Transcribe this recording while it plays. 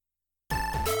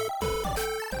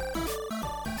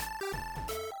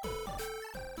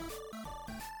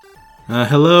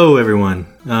Hello, everyone.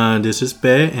 This is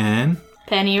Be and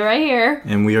Penny right here.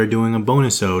 And we are doing a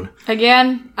bonus-ode.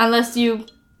 Again, unless you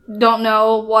don't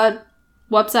know what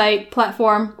website,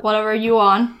 platform, whatever you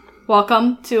on,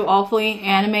 welcome to Awfully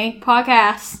Anime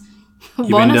Podcast.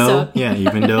 Even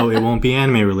though it won't be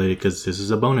anime related because this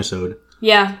is a bonus-ode.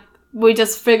 Yeah, we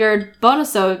just figured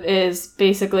bonus-ode is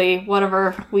basically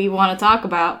whatever we want to talk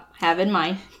about, have in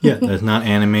mind. Yeah, that's not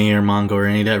anime or manga or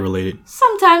any of that related.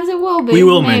 Sometimes it will be. We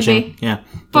will maybe. mention, yeah.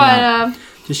 But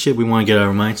just shit we want to get out of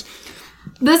our minds.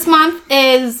 This month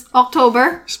is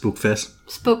October. Spookfest.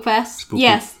 Spookfest. Spooky.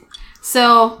 Yes.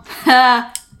 So,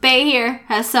 Bay here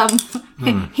has some...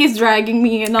 He's dragging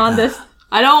me in on this.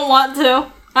 I don't want to.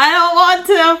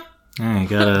 You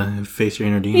gotta face your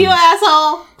inner demons. You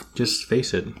asshole. Just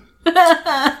face it.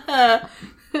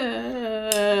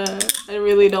 I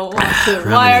really don't want to.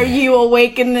 Why are you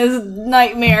awake in this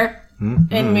nightmare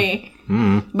in me?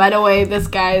 By the way, this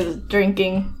guy is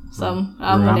drinking some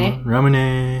ramune.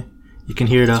 Ramune. You can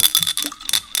hear it up.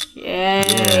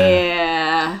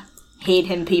 Yeah. Hate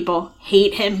him, people.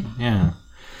 Hate him. Yeah.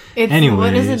 Anyways.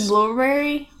 What is it,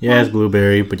 blueberry? Yeah, it's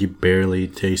blueberry, but you barely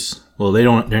taste... Well,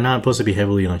 they're not supposed to be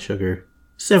heavily on sugar.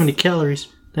 70 calories.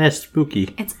 That's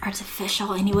spooky. It's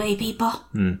artificial anyway, people.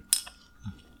 And,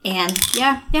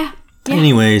 yeah.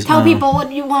 Anyways. Tell people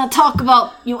what you want to talk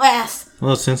about, you ass.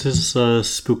 Well, since it's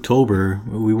Spooktober,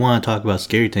 we want to talk about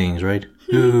scary things, right?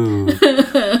 Ooh.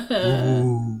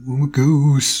 I'm a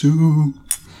ghost. Ooh.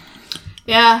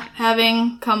 Yeah,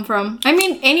 having come from... I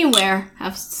mean, anywhere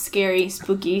have scary,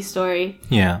 spooky story.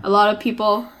 Yeah. A lot of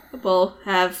people will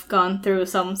have gone through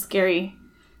some scary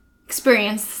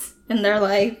experience in their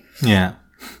life. Yeah.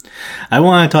 I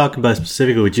want to talk about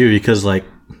specifically with you because,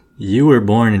 you were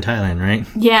born in Thailand, right?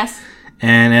 Yes.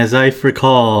 And as I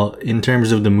recall, in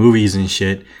terms of the movies and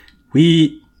shit,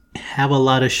 we have a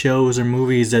lot of shows or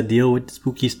movies that deal with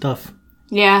spooky stuff.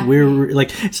 Yeah. We're,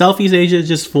 Southeast Asia is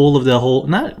just full of the whole...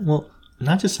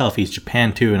 Not just Southeast,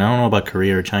 Japan too, and I don't know about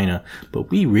Korea or China,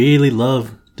 but we really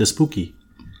love the spooky.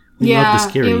 We love the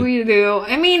scary. Yeah, we do.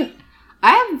 I mean,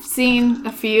 I have seen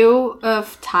a few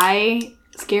of Thai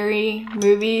scary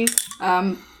movies.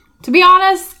 To be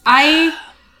honest, I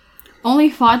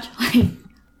only watch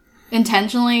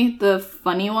intentionally the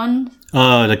funny ones.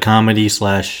 The comedy /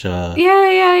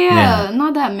 Yeah.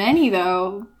 Not that many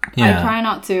though. Yeah. I try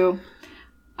not to.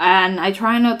 And I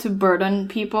try not to burden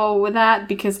people with that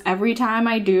because every time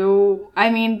I do,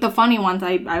 I mean, the funny ones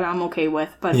I'm okay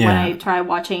with. But when I try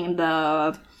watching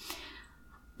the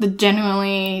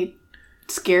genuinely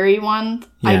scary ones,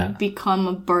 I become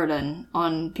a burden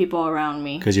on people around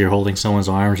me. Because you're holding someone's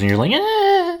arms and you're like,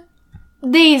 ah!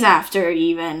 Days after,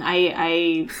 even.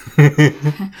 I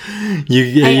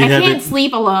can't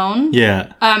sleep alone.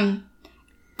 Yeah.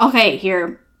 Okay,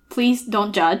 here. Please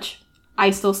don't judge.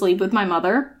 I still sleep with my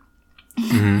mother.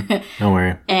 Don't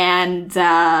worry. And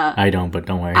I don't, but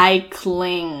don't worry. I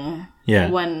cling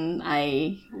when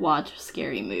I watch a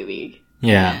scary movie.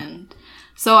 Yeah. And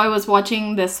so I was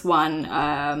watching this one.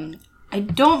 I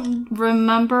don't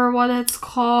remember what it's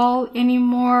called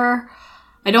anymore.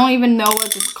 I don't even know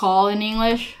what it's called in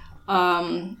English,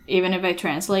 even if I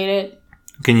translate it.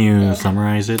 Can you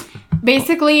summarize it?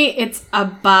 Basically, it's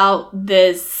about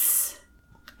this...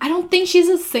 I don't think she's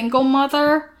a single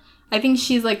mother. I think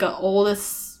she's an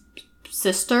oldest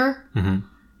sister.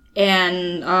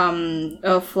 And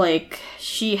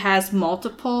she has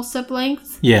multiple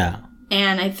siblings. Yeah.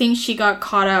 And I think she got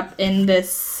caught up in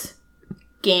this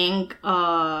gang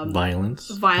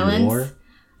violence. War.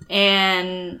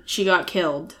 And she got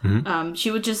killed.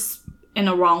 She was just in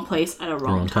the wrong place at the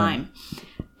wrong time.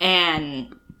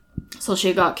 And so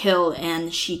she got killed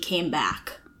and she came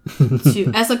back.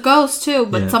 As a ghost too,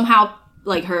 but somehow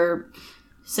her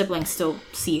siblings still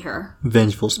see her.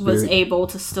 Vengeful spirit. Was able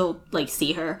to still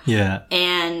see her. Yeah.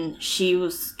 And she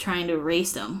was trying to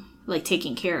raise them,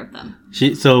 taking care of them.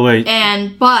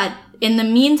 But in the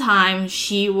meantime,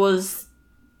 she was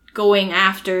going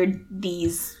after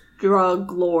these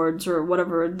drug lords or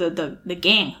whatever, the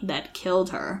gang that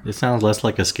killed her. It sounds less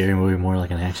like a scary movie, more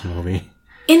like an action movie.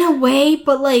 In a way,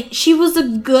 but she was a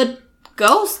good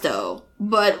ghost though.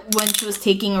 But when she was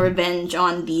taking revenge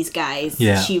on these guys,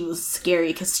 she was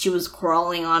scary because she was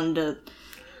crawling on the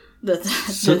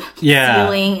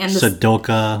ceiling and the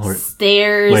Sadoka or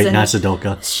stairs. Wait, not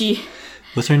Sadoka.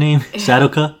 What's her name?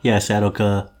 Sadoka? Yeah,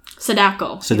 Sadoka.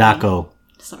 Sadako.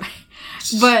 Sorry.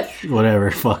 But whatever,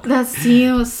 fuck. That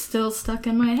scene was still stuck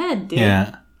in my head, dude.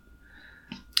 Yeah.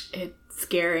 It's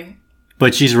scary.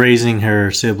 But she's raising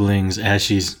her siblings as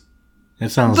she's... It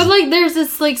sounds... But, there's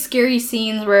this, scary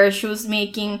scenes where she was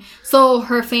making... So,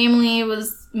 her family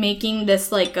was making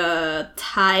this like a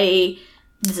Thai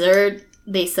dessert.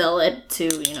 They sell it to,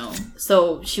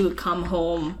 so she would come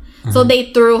home. Mm-hmm. So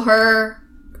they threw her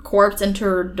corpse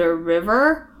into the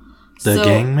river. The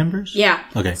gang members? Yeah.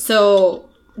 Okay. So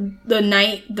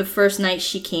the first night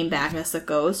she came back as a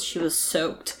ghost, she was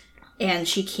soaked. And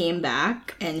she came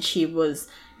back and she was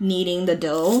kneading the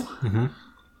dough. Mm-hmm.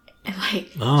 And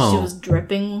she was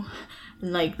dripping.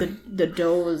 And the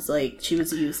dough was she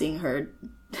was using her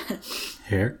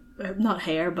hair? Not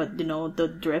hair, but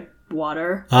the drip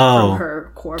water from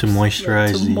her corpse. To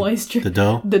moisturize the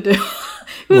dough? The dough.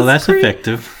 Well, that's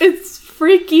effective. It's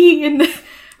freaky and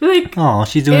oh,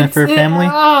 she's doing it for her family?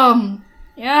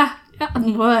 Yeah.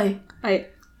 Boy.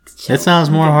 That sounds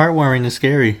more heartwarming than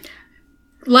scary.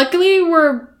 Luckily,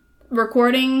 we're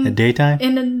recording at daytime,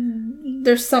 and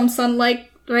there's some sunlight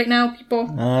right now. People,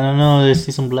 I don't know. I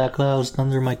see some black clouds.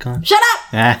 Thunder might come. Shut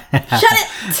up! Shut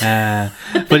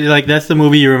it! But that's the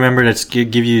movie you remember that's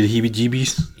give you the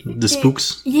heebie-jeebies, the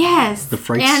spooks. Yes, the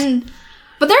frights.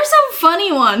 But there's some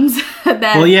funny ones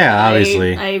that. Well, yeah,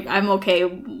 obviously. I'm okay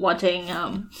watching.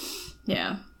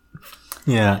 Yeah.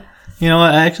 Yeah,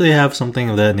 I actually have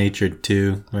something of that nature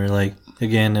too. Where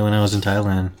again, when I was in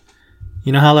Thailand.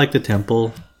 You know how the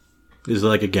temple is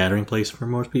a gathering place for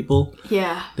most people?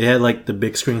 Yeah. They had the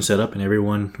big screen set up and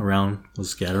everyone around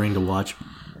was gathering to watch.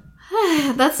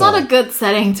 That's not a good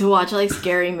setting to watch a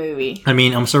scary movie. I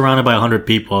mean, I'm surrounded by 100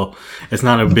 people. It's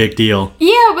not a big deal.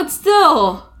 Yeah, but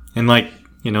still. And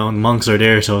monks are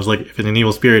there, so it's if it's an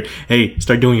evil spirit, hey,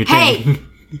 start doing your thing. Hey!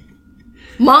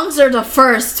 Monks are the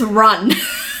first to run.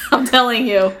 I'm telling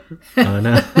you. Oh,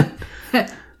 no.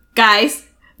 Guys.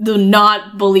 Do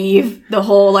not believe the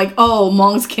whole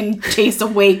monks can chase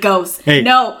away ghosts. Hey,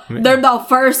 no, they're the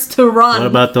first to run. What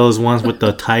about those ones with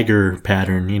the tiger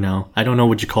pattern? I don't know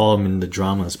what you call them in the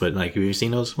dramas, but have you seen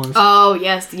those ones? Oh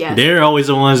yes. They're always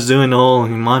the ones doing the whole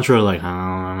mantra,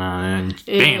 and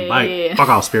bam, bye, fuck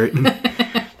off, spirit.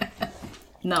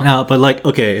 No, but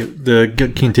okay,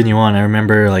 to continue on. I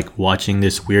remember watching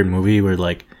this weird movie where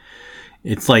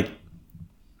it's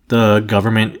the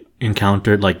government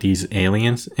encountered these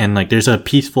aliens and there's a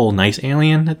peaceful nice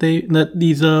alien that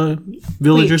these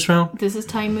villagers found. This is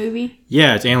Thai movie?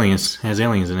 Yeah, it has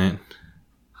aliens in it.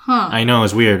 Huh. I know,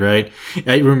 it's weird, right?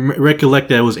 I recollect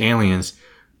that it was aliens.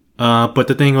 But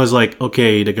the thing was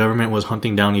okay, the government was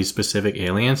hunting down these specific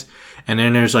aliens, and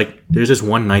then there's this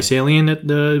one nice alien that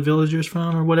the villagers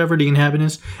found or whatever, the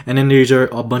inhabitants, and then there's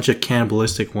a bunch of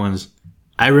cannibalistic ones.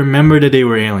 I remember that they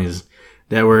were aliens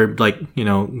that were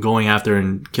going after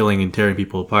and killing and tearing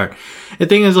people apart. The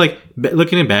thing is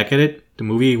looking back at it, the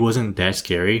movie wasn't that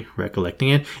scary, recollecting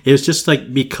it. It was just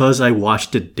because I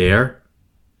watched it there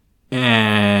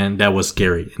and that was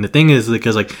scary. And the thing is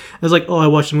because I was oh, I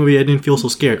watched the movie, I didn't feel so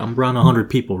scared. I'm around 100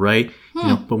 people, right?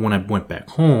 But when I went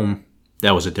back home,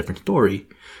 that was a different story.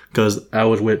 Because I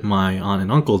was with my aunt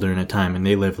and uncle during that time and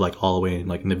they lived all the way in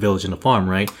the village and the farm,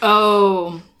 right?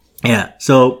 Oh. Yeah,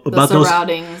 so about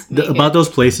those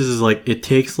places is it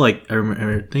takes I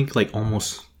think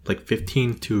almost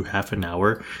 15 to half an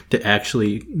hour to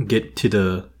actually get to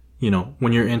the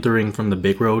when you're entering from the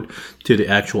big road to the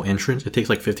actual entrance. It takes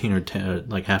 15 or 10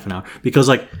 half an hour because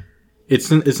it's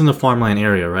in the farmland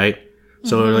area, right?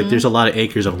 So Mm-hmm. there's a lot of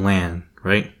acres of land,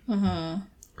 right? Mm-hmm.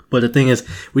 But the thing is,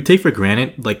 we take for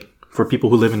granted for people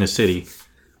who live in the city,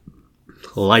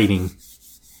 lighting.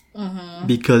 Mm-hmm.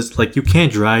 Because you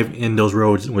can't drive in those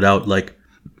roads without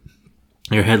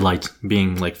your headlights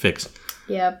being fixed.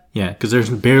 Yep. Yeah, because there's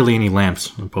barely any lamps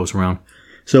post around.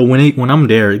 So when I'm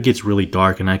there, it gets really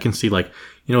dark, and I can see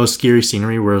a scary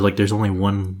scenery where there's only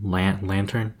one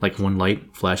lantern, one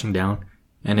light flashing down,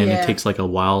 and then it takes a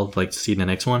while to see the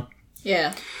next one.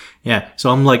 Yeah. Yeah, so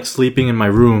I'm sleeping in my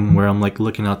room where I'm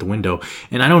looking out the window,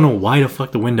 and I don't know why the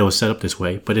fuck the window is set up this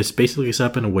way, but it's basically set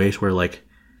up in a way where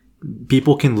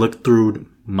people can look through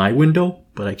my window,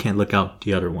 but I can't look out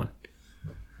the other one.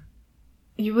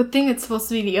 You would think it's supposed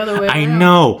to be the other way around. I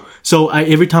know. So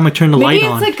every time I turn the light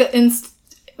on... Maybe it's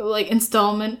an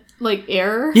installment,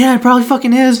 error? Yeah, it probably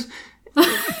fucking is.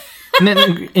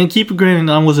 and keep it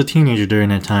granted, I was a teenager during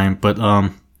that time, but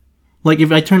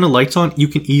if I turn the lights on, you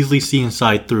can easily see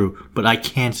inside through, but I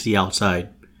can't see outside.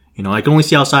 I can only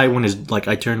see outside when it's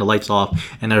I turn the lights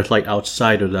off and there's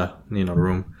outside of the the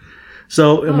room.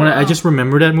 So when I just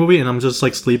remember that movie, and I'm just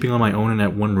sleeping on my own in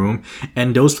that one room,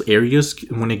 and those areas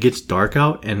when it gets dark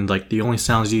out, and the only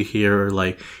sounds you hear are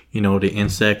the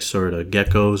insects or the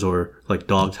geckos or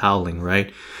dogs howling,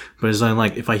 right? But it's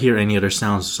if I hear any other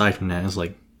sounds aside from that, it's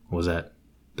what was that?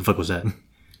 The fuck was that?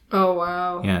 Oh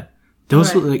wow. Yeah,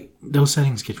 those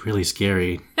settings get really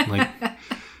scary.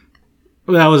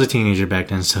 Well, I was a teenager back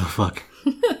then, so fuck.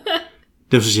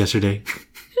 This was yesterday.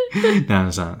 No,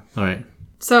 it's not. All right.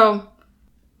 So,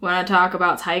 want to talk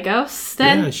about Thai ghosts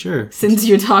then? Yeah, sure. Since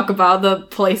you talk about the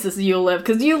places you live,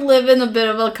 because you live in a bit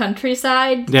of a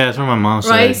countryside, Yeah, that's where my mom said.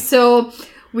 right? So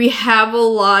we have a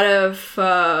lot of,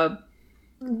 I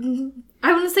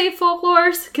want to say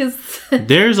folklores, because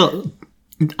There's a...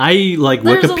 I, like,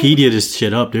 There's Wikipedia this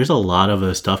shit up. There's a lot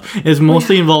of stuff. It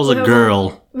mostly involves a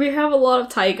girl. we have a lot of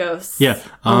Thai ghosts. Yeah.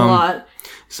 A lot.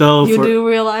 So You do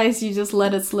realize you just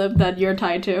let it slip that you're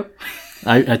Thai too?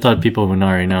 I thought people would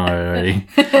already know already.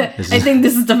 I think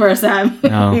this is the first time.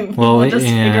 Oh, well, We'll just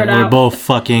figure it we're out. both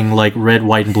fucking, like, red,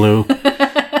 white, and blue.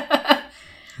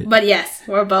 But yes,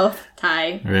 we're both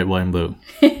Thai. Red, white, and blue.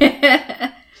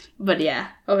 But yeah,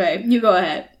 okay, you go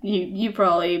ahead. You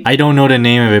probably... I don't know the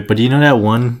name of it, but do you know that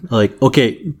one? Like,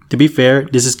 okay, to be fair,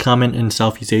 this is common in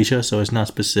Southeast Asia, so it's not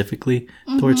specifically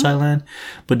towards Thailand.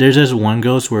 But there's this one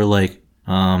ghost where, like,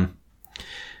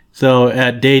 so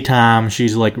at daytime,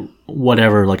 she's like,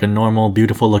 whatever, like a normal,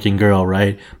 beautiful looking girl,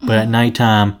 right? But at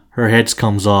nighttime, her head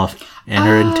comes off and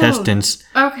her intestines.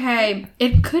 Okay,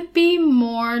 it could be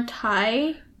more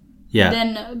Thai Yeah.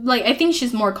 than... Like, I think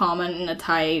she's more common in a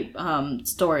Thai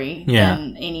story Yeah.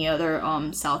 than any other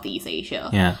Southeast Asia.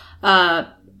 Yeah.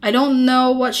 I don't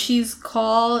know what she's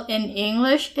called in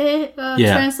English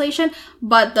translation,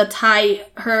 but the Thai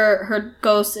her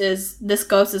ghost is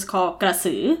called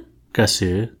Krasu.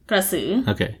 Kasu. Krasu.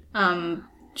 Okay.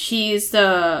 She's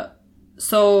the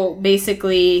so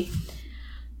basically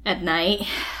at night,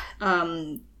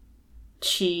 her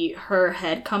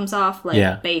head comes off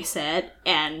like base head,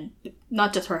 and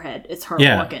not just her head, it's her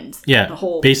organs. Yeah. The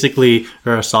whole Basically,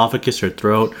 her esophagus, her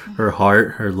throat, her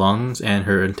heart, her lungs, and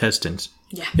her intestines.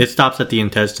 Yeah. It stops at the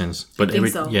intestines, but I think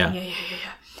so. yeah.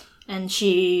 And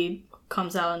she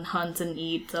comes out and hunts and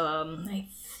eats. I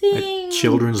think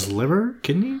Children's liver,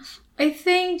 kidneys, I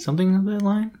think something of that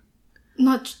line.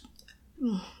 not.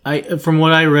 From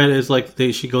what I read, is like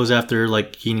she goes after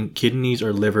like kidneys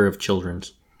or liver of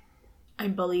children's. I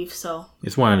believe so.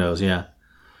 It's one of those, yeah.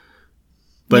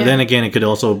 But then again,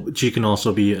 she can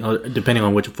also be depending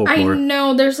on which I folklore.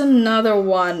 know there's another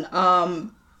one.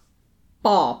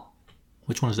 Bob.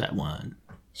 Which one is that one?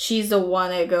 She's the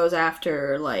one that goes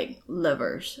after like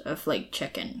livers of like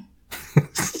chicken,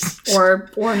 or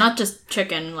not just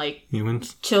chicken, like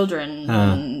Humans. children,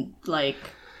 and like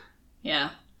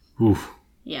Oof.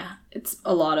 yeah, it's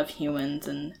a lot of humans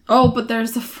and but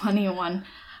there's a funny one,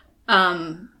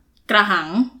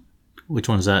 Grahang. Which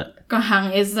one is that?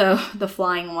 Grahang is the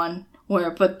flying one,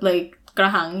 but like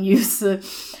Grahang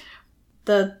uses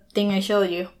the thing I showed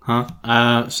you.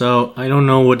 Huh? So I don't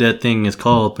know what that thing is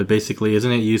called, but basically,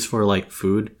 isn't it used for like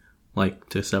food, like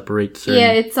to separate certain?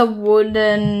 Yeah, it's a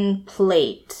wooden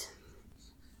plate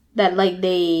that like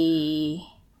they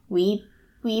weave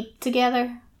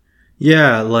together.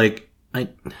 Yeah, like I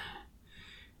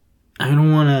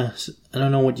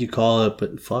don't know what you call it,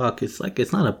 but fuck, it's like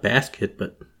it's not a basket,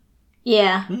 but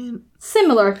yeah,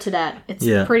 similar to that. It's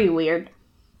pretty weird.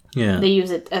 Yeah, they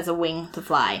use it as a wing to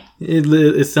fly.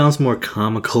 It sounds more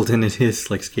comical than it is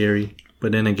like scary.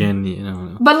 But then again, you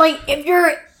know. But like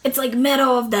it's like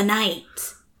middle of the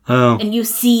night, and you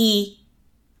see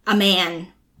a man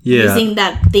using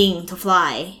that thing to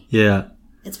fly. Yeah,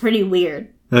 it's pretty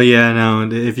weird. Oh yeah, no.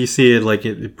 If you see it, like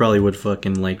it probably would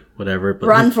fucking like whatever. But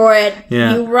run for it.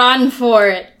 Yeah, you run for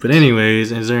it. But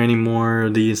anyways, is there any more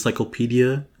of the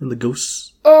encyclopedia and the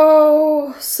ghosts?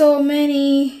 Oh, so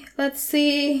many. Let's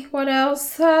see what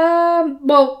else.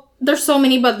 Well, there's so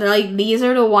many, but like these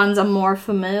are the ones I'm more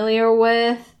familiar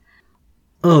with.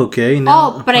 Okay.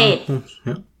 Now, bread.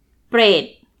 Yeah.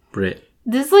 Bread.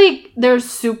 This like they're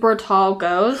super tall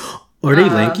ghosts. Are they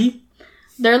lanky?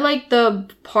 They're like the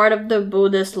part of the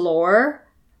Buddhist lore.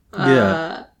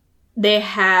 Yeah.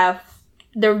 They're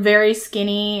very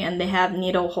skinny and they have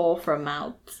needle hole for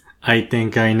mouths. I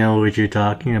think I know what you're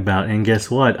talking about. And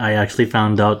guess what? I actually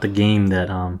found out the game that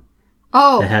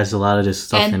that has a lot of this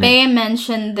stuff in it. And they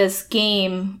mentioned this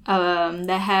game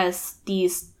that has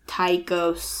these Thai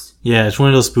ghosts. Yeah, it's one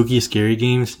of those spooky, scary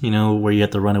games, you know, where you have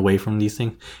to run away from these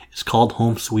things. It's called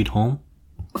Home Sweet Home.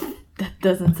 That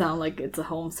doesn't sound like it's a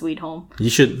home sweet home.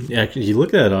 You should actually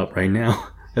look that up right now.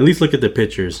 At least look at the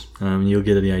pictures. You'll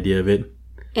get the idea of it.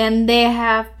 And they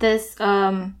have this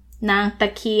Nang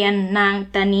Takien, Nang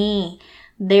Tani.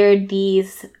 They're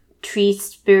these tree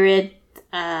spirit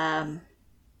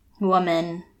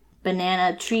woman.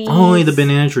 Banana trees. Oh, the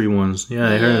banana tree ones. Yeah,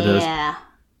 I heard of those. Yeah.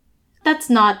 That's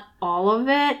not all of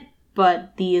it,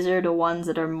 but these are the ones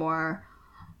that are more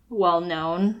well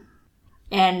known.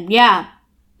 And yeah,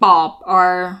 Bob,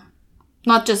 our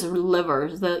not just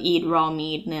livers. They'll eat raw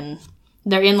meat, and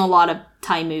they're in a lot of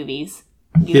Thai movies.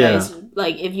 You guys,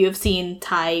 like, if you have seen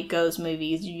Thai ghost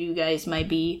movies, you guys might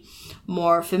be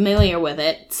more familiar with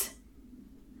it.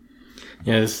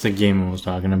 Yeah, this is the game I was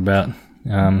talking about.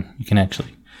 You can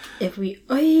actually... If we...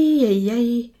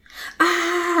 might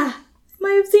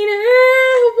have seen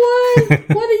it.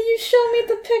 Why did you show me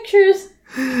the pictures?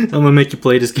 I'm gonna make you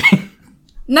play this game.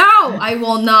 No, I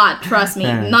will not. Trust me.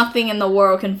 Nothing in the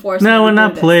world can force me to No, we'll do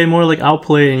not this. play. More like I'll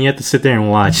play and you have to sit there and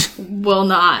watch. Will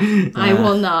not. I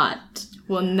will not.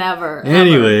 Will never.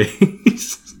 Anyways,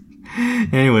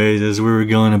 as we were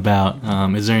going about,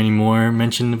 is there any more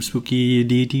mention of spooky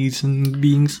deities and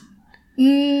beings?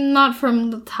 Not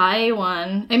from the Thai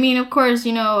one. I mean, of course,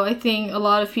 I think a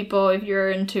lot of people, if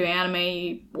you're into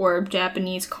anime or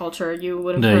Japanese culture, you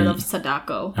would have heard of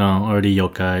Sadako. Oh, or the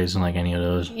yokais and like any of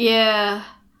those. Yeah.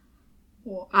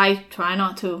 Well, I try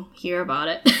not to hear about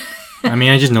it. I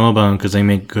mean, I just know about them because they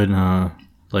make good,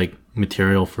 like,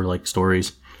 material for, like,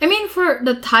 stories. I mean, for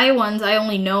the Thai ones, I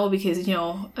only know because,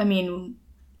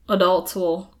 adults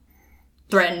will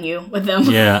threaten you with them.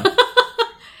 Yeah.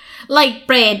 Like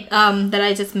Braid, that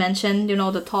I just mentioned,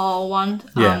 the tall one.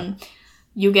 Yeah.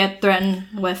 You get threatened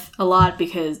with a lot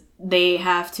because they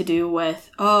have to do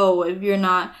with, if you're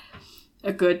not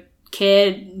a good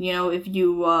kid, if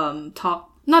you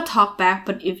not talk back,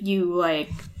 but if you,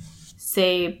 like,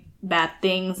 say bad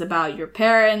things about your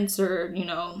parents or,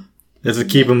 Just to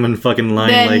keep them in fucking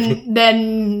line,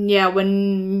 then yeah,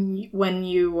 when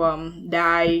you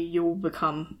die, you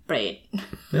become Braid.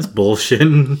 That's bullshit.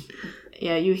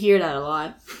 Yeah, you hear that a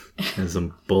lot. That's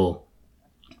some bull.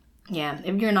 Yeah,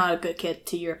 if you're not a good kid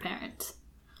to your parents.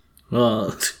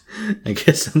 Well, I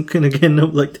guess I'm gonna get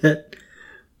up like that.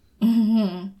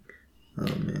 Mm-hmm.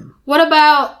 Oh, man. What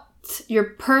about your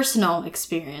personal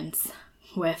experience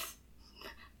with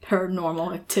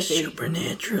paranormal activity?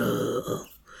 Supernatural.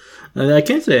 I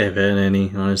can't say I've had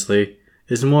any, honestly.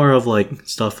 It's more of, like,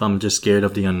 stuff I'm just scared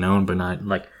of the unknown, but not,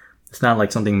 like, it's not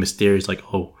like something mysterious, like,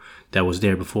 that was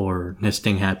there before, or this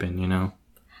thing happened,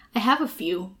 I have a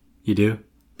few. You do?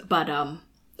 But,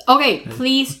 okay,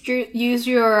 please use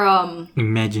your,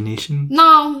 imagination?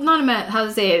 No, not how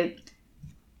to say it,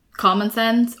 common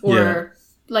sense, or,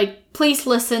 like, please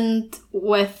listen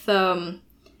with,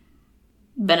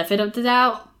 benefit of the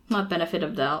doubt. Not benefit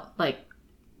of doubt, like,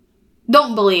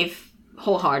 don't believe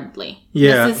wholeheartedly.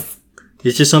 Yeah.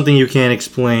 It's just something you can't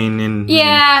explain and...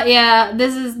 Yeah,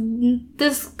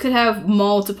 this could have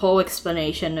multiple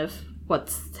explanation of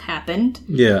what's happened.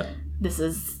 Yeah. This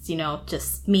is,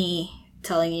 just me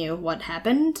telling you what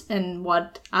happened and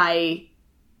what I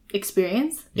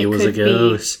experienced. It was a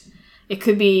ghost. It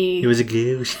could be... It was a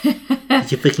ghost.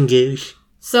 It's a fucking ghost.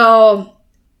 So,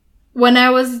 when I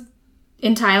was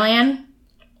in Thailand,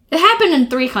 it happened in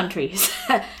 3 countries.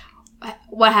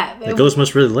 What happened? The ghost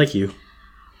must really like you.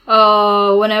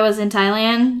 When I was in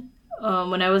Thailand,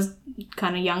 when I was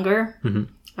kind of younger,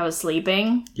 I was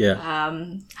sleeping. Yeah.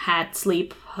 Had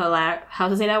sleep, how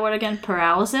to say that word again?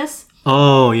 Paralysis.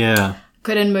 Oh, yeah.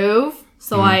 Couldn't move.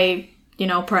 So I,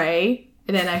 pray.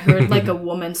 And then I heard like a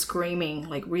woman screaming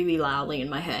like really loudly in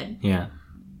my head. Yeah.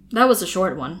 That was a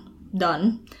short one.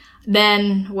 Done.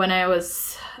 Then when I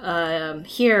was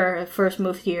here, I first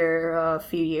moved here a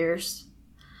few years.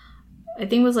 I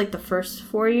think it was like the first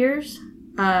 4 years.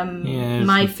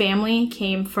 My family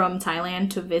came from Thailand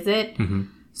to visit. Mm-hmm.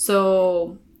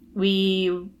 So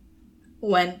we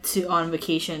went on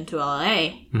vacation to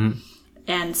LA. Mm-hmm.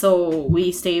 And so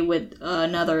we stayed with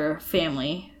another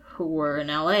family who were in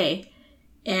LA.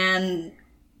 And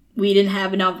we didn't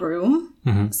have enough room.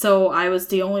 Mm-hmm. So I was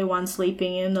the only one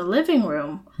sleeping in the living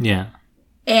room. Yeah.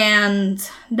 And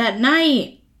that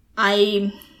night,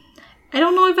 I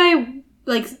don't know if I,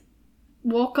 like,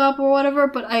 woke up or whatever,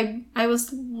 but I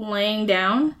was laying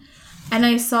down and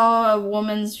I saw a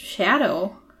woman's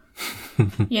shadow,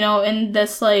 in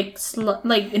this, like,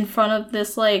 in front of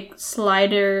this, like,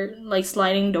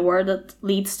 sliding door that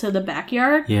leads to the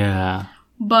backyard. Yeah.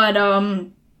 But,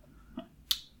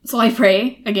 so I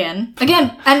pray again,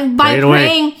 and by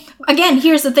praying, again,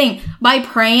 here's the thing, by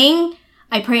praying,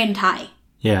 I pray in Thai.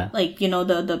 Yeah. Like,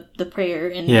 the prayer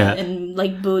in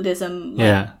like, Buddhism.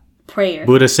 Like, prayer.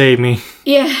 Buddha save me.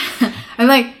 Yeah. I'm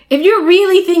like, if you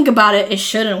really think about it, it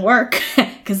shouldn't work.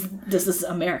 Because this is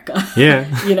America. Yeah.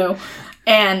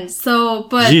 And so,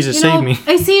 but, Jesus save me.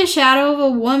 I see a shadow of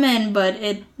a woman, but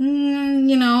it,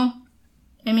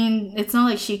 I mean, it's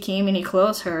not like she came any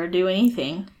closer or do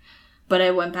anything. But I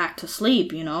went back to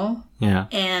sleep, Yeah.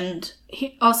 And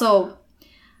also,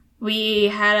 we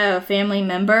had a family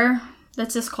member,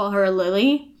 let's just call her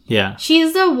Lily. Yeah.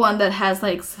 She's the one that has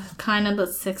like kind of the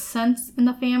sixth sense in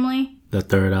the family. The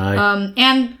third eye.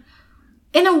 And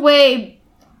in a way,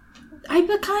 I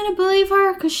kind of believe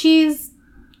her because she's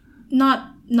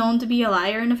not known to be a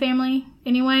liar in the family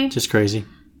anyway. Just crazy.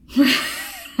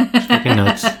 Fucking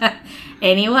nuts.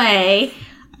 Anyway,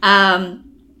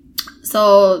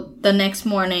 so the next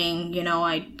morning, you know,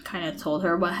 I kind of told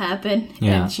her what happened,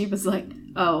 Yeah. and she was like,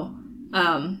 "Oh,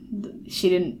 she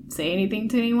didn't say anything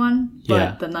to anyone, but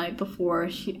Yeah. the night before,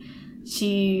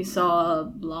 she saw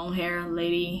a long hair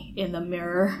lady in the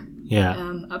mirror,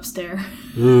 Yeah. upstairs."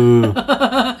 Ooh.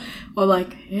 Or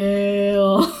like,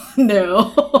 hell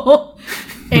no.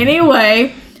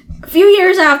 Anyway, a few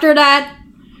years after that,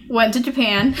 went to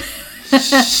Japan.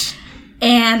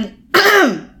 And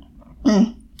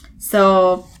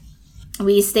so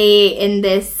we stay in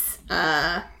this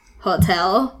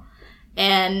hotel,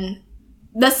 and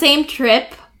the same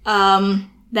trip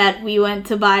that we went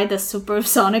to buy the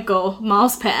Supersonico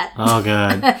mouse pad. Oh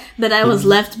god. That I was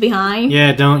left behind.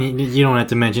 Yeah, you don't have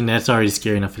to mention that. It's already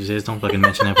scary enough as it is. Don't fucking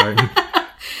mention that part.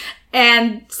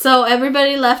 And so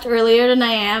everybody left earlier than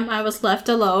I am. I was left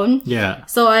alone. Yeah.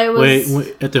 So I was...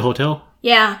 Wait, at the hotel?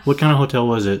 Yeah. What kind of hotel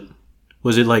was it?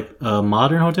 Was it like a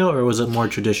modern hotel or was it more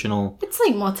traditional? It's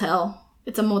like motel.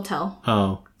 It's a motel.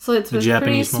 Oh. So it's pretty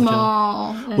Japanese motel?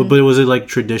 small. But was it like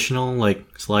traditional, like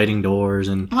sliding doors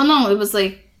and... Oh no, it was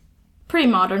like pretty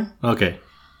modern. Okay.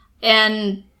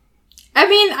 And I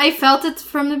mean, I felt it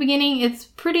from the beginning. It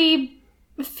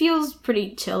feels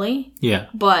pretty chilly. Yeah.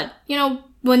 But, you know,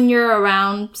 when you're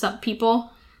around some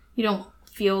people, you don't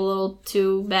feel a little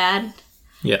too bad.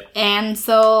 Yeah. And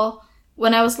so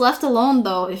when I was left alone,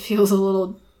 though, it feels a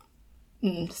little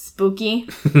spooky.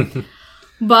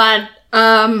 But,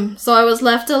 so I was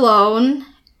left alone,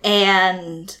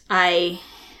 and I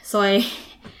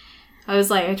was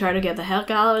like, I tried to get the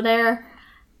heck out of there.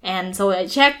 And so I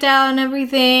checked out and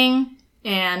everything.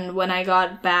 And when I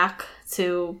got back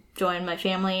to join my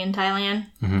family in Thailand,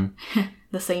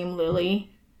 the same Lily.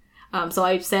 So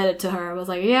I said it to her. I was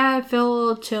like, yeah, I feel a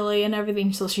little chilly and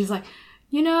everything. So she's like,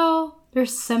 you know,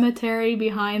 there's cemetery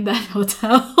behind that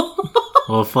hotel.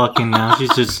 Well, fucking now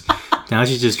she's just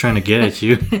trying to get at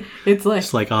you.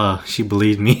 It's like, oh, she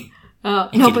believed me. no,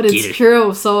 but it's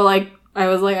true. So like, I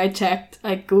was like, I checked,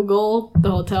 I Googled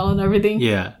the hotel and everything.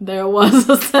 Yeah. There was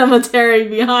a cemetery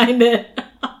behind it.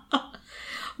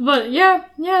 But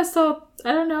yeah, so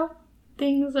I don't know.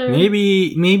 Things are...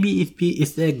 Maybe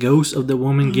it's that ghost of the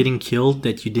woman getting killed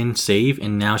that you didn't save,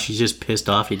 and now she's just pissed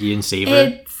off that you didn't save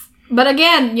her. But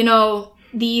again, you know,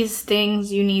 these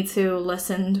things you need to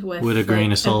listen with a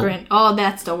grain of salt. Oh,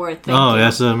 that's the word. Oh, yeah.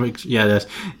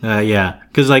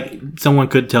 Because like someone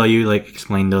could tell you, like,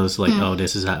 explain those, like, oh,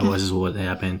 this is what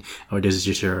happened, or this is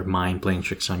just your mind playing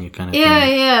tricks on you, kind of thing.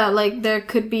 Yeah. Like there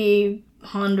could be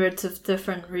hundreds of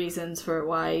different reasons for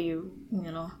why you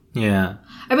know. Yeah.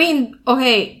 I mean,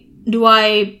 okay,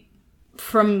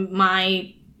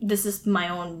 this is my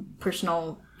own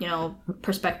personal, you know,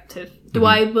 perspective. Do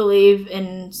I believe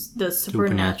in the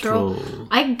supernatural?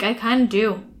 I kind of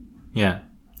do. Yeah.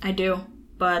 I do.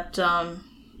 But,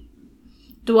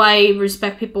 do I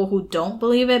respect people who don't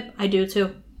believe it? I do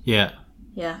too. Yeah.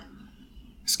 Yeah.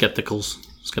 Skeptics.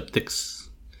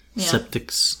 Yeah.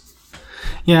 Skeptics.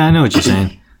 Yeah, I know what you're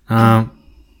saying.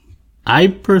 I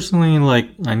personally, like,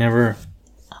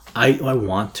 I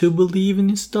want to believe in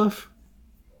this stuff.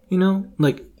 You know?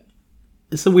 Like,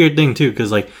 it's a weird thing, too,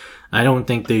 because, like, I don't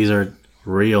think these are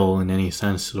real in any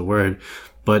sense of the word.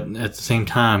 But at the same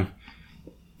time,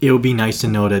 it would be nice to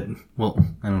know that, well,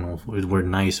 I don't know if the word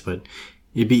nice, but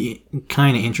it'd be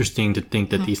kind of interesting to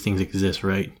think that these things exist,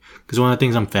 right? Because one of the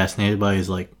things I'm fascinated by is,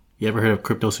 like, you ever heard of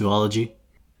cryptozoology?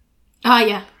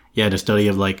 Yeah. Yeah, the study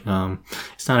of, like,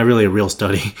 it's not really a real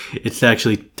study. It's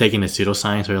actually taking a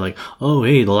pseudoscience where, like, oh,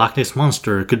 hey, the Loch Ness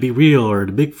Monster could be real, or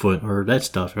the Bigfoot, or that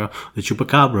stuff, or the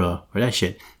Chupacabra, or that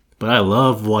shit. But I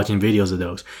love watching videos of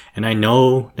those. And I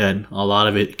know that a lot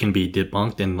of it can be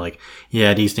debunked and, like,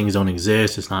 yeah, these things don't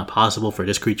exist. It's not possible for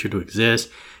this creature to exist.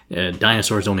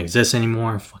 Dinosaurs don't exist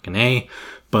anymore. Fucking A.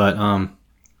 But,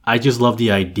 I just love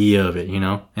the idea of it, you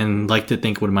know? And like to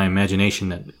think with my imagination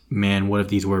that, man, what if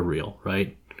these were real,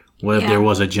 right? What if there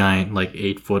was a giant, like,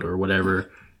 8-foot or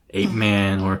whatever, ape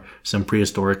man or some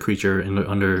prehistoric creature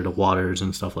under the waters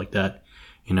and stuff like that,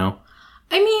 you know?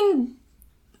 I mean,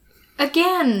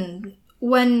 again,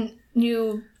 when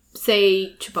you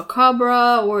say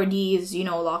Chupacabra or these, you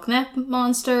know, Loch Ness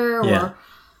Monster or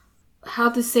how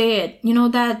to say it, you know,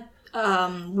 that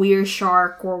weird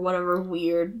shark or whatever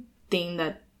weird thing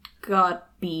that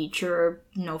got beach or,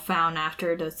 you know, found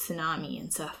after the tsunami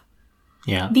and stuff.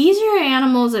 Yeah. These are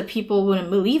animals that people wouldn't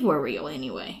believe were real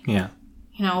anyway. Yeah.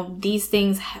 You know, these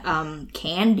things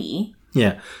can be.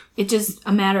 Yeah. It's just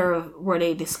a matter of were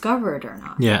they discovered or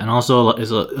not. Yeah, and also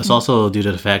it's also due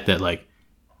to the fact that like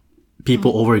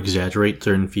people over exaggerate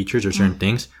certain features or certain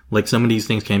things. Like some of these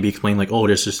things can be explained like, oh,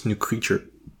 there's this new creature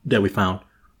that we found,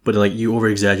 but like you over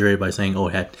exaggerate by saying, oh,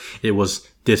 it was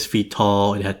this feet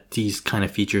tall, it had these kind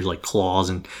of features like claws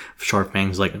and sharp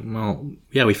fangs. Like, well,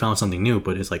 yeah, we found something new,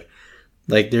 but it's like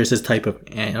there's this type of,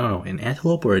 I don't know, an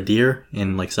antelope or a deer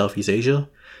in like Southeast Asia.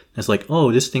 It's like,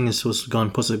 oh, this thing is supposed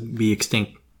to be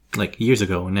extinct like years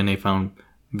ago, and then they found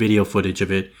video footage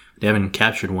of it. They haven't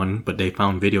captured one, but they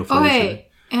found video footage of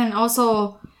it. And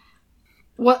also,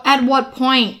 at what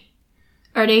point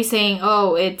are they saying,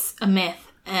 oh, it's a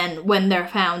myth? And when they're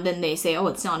found, then they say, oh,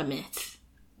 it's not a myth.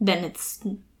 Then it's,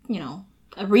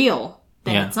 a real.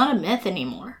 Then it's not a myth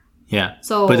anymore. Yeah.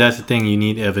 So, but that's the thing. You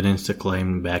need evidence to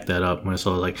claim to back that up.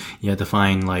 So like you have to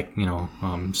find like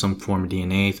some form of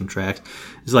DNA, some tracks.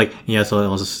 It's like so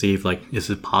also see if like is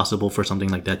it possible for something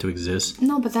like that to exist?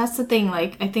 No, but that's the thing.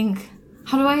 Like I think,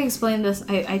 how do I explain this?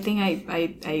 I think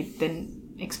I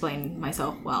didn't explain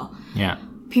myself well. Yeah.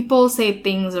 People say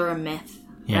things are a myth,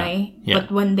 right? Yeah.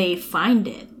 But when they find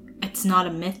it, it's not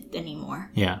a myth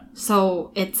anymore. Yeah.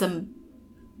 So it's a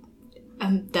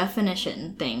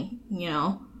definition thing,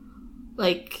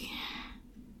 Like,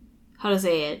 how to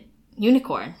say it?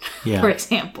 Unicorn, for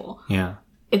example. Yeah.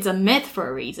 It's a myth for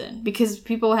a reason, because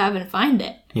people haven't found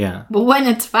it. Yeah. But when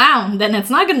it's found, then it's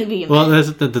not going to be a myth. Well,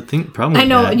 that's the thing. Problem. I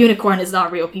know a unicorn is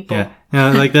not real, people.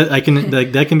 Yeah. Like that.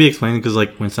 That can be explained because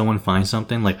like when someone finds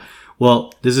something, like,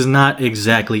 well, this is not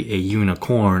exactly a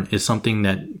unicorn. It's something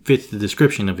that fits the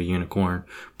description of a unicorn,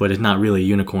 but it's not really a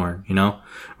unicorn.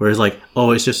 Whereas like,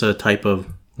 oh, it's just a type of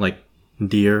like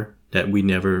deer that we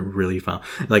never really found.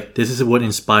 Like, this is what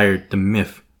inspired the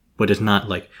myth, but it's not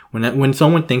like when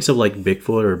someone thinks of like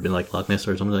Bigfoot or like Loch Ness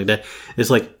or something like that, it's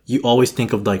like you always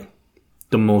think of like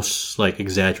the most like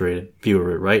exaggerated view of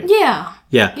it, right? Yeah.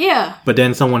 Yeah. Yeah. But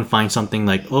then someone finds something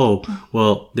like, oh,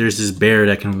 well, there's this bear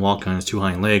that can walk on its two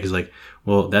hind legs. Like,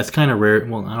 well, that's kind of rare.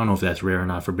 Well, I don't know if that's rare or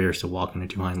not for bears to walk on their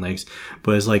two hind legs,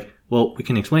 but it's like, well, we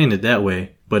can explain it that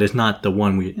way, but it's not the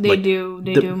one we... They do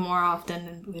more often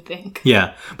than we think.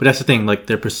 Yeah, but that's the thing, like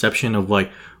their perception of like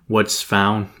what's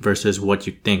found versus what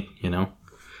you think,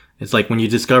 It's like when you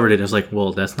discovered it, it's like,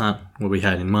 well, that's not what we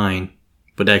had in mind,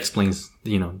 but that explains,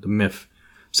 the myth.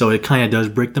 So it kind of does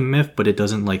break the myth, but it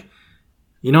doesn't like,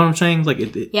 you know what I'm saying? Like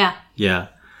Yeah. Yeah.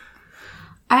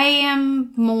 I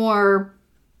am more...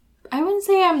 I wouldn't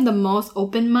say I'm the most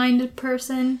open-minded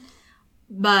person,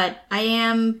 but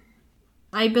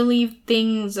I believe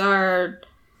things are...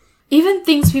 Even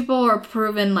things people are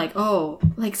proven like, oh,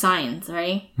 like science,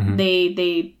 right? Mm-hmm.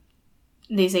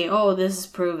 They say, oh, this is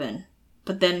proven.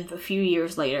 But then a few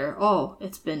years later, oh,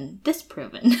 it's been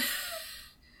disproven.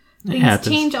 Things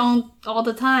change all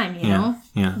the time, you know?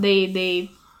 Yeah.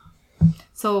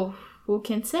 So, who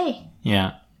can say?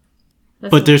 Yeah.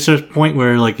 But there's a point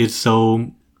where, like, it's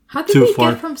so... How did we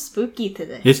get from spooky to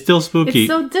this? It's still spooky. It's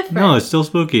so different. No, it's still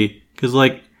spooky. Because,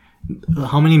 like,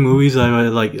 how many movies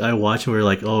I watch where,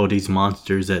 like, oh, these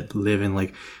monsters that live in,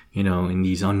 like, in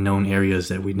these unknown areas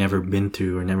that we've never been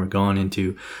to or never gone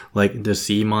into, like the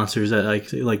sea monsters that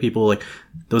like people like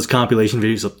those compilation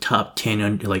videos of top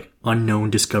 10 unknown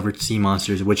discovered sea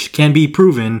monsters, which can be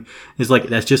proven is like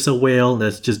that's just a whale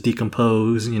that's just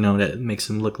decomposed, that makes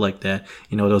them look like that,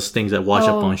 those things that wash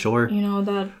up on shore.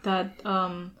 That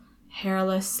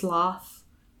hairless sloth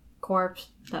corpse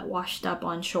that washed up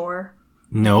on shore.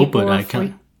 No, but I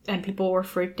can't. And people were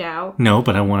freaked out. No,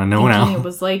 but I want to know now. It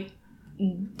was like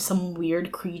some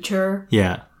weird creature.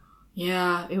 Yeah.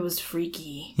 Yeah, it was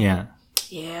freaky. Yeah.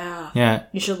 Yeah. Yeah.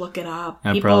 You should look it up.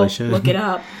 I probably should. Look it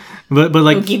up. But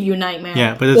like... It'll give you a nightmare.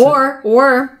 Yeah, but it's...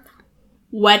 Or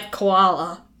wet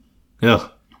koala.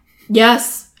 Ugh.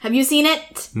 Yes. Have you seen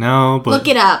it? No, but... Look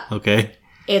it up. Okay.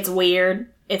 It's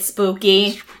weird. It's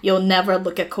spooky. You'll never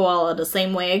look at koala the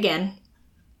same way again.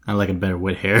 I like a better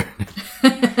with hair.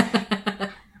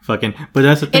 Fucking... But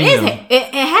that's the thing,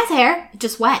 It has hair. It's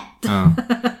just wet. Oh.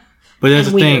 But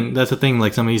that's the thing. That's the thing.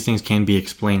 Like, some of these things can be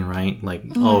explained, right? Like,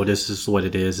 oh, this is what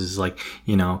it is. It's like,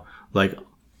 like,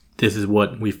 this is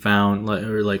what we found.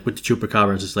 Or like with the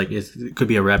chupacabras, it's like, it could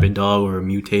be a rabid dog or a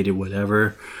mutated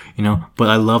whatever, But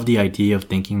I love the idea of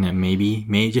thinking that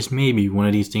maybe one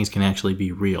of these things can actually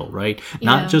be real, right? Yeah.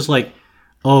 Not just like,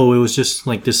 oh, it was just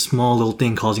like this small little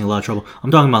thing causing a lot of trouble.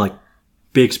 I'm talking about like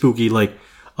big spooky, like,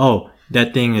 oh,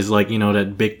 that thing is like,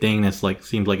 that big thing that's like,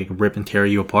 seems like it can rip and tear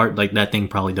you apart. Like, that thing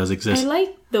probably does exist. I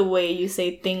like the way you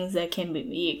say things that can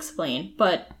be explained.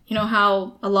 But, you know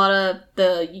how a lot of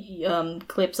the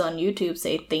clips on YouTube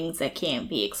say things that can't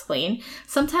be explained?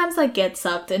 Sometimes I get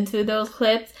sucked into those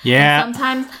clips. Yeah. And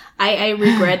sometimes I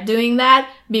regret doing that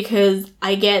because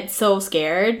I get so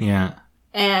scared. Yeah.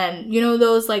 And you know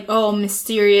those like, oh,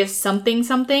 mysterious something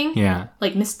something? Yeah.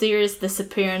 Like mysterious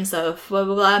disappearance of blah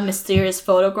blah blah, mysterious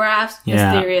photographs,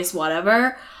 Yeah. mysterious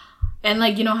whatever. And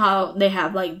like, you know how they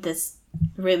have like this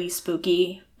really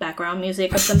spooky background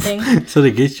music or something? So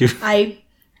they get you. I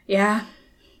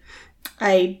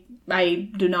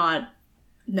do not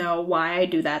know why I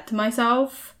do that to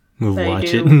myself. We'll But watch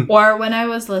I do. it. Or when I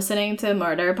was listening to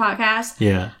murder podcast,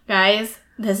 Yeah. guys,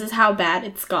 this is how bad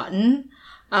it's gotten.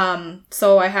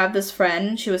 So I have this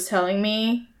friend, she was telling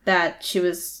me that she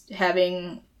was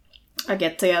having a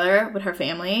get together with her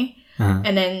family,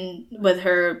 and then with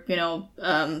her,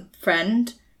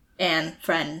 friend,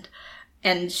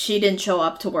 and she didn't show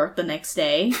up to work the next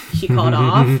day. She called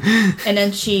off, and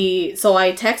then so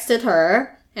I texted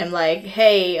her and like,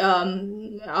 hey,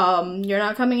 you're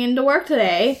not coming into work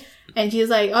today. And she's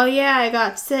like, oh yeah, I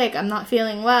got sick. I'm not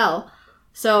feeling well.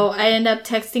 So I ended up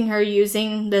texting her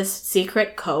using this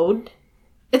secret code.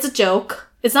 It's a joke.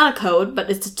 It's not a code, but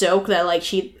it's a joke that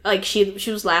she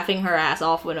was laughing her ass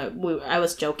off when I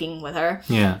was joking with her.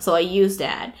 Yeah. So I used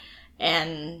that,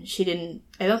 and she didn't.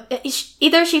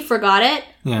 Either she forgot it,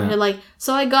 Yeah. or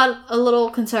so I got a little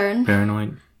concerned.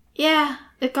 Paranoid. Yeah,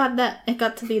 it got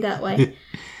to be that way.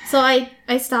 So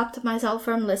I stopped myself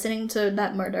from listening to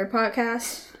that murder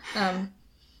podcast.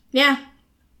 Yeah.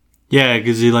 Yeah,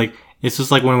 because it's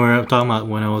just like when we were talking about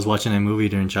when I was watching that movie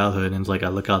during childhood, and it's like I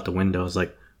look out the window, it's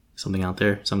like something out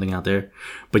there.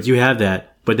 But you have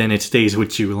that, but then it stays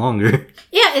with you longer.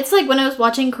 Yeah, it's like when I was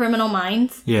watching Criminal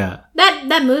Minds. Yeah.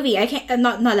 That movie, I can't,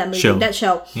 not that movie, that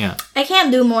show. Yeah. I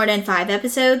can't do more than 5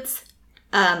 episodes.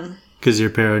 Because you're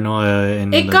paranoia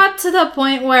and It got to the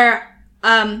point where,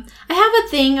 I have a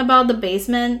thing about the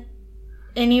basement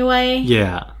anyway.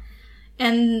 Yeah.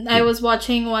 And I was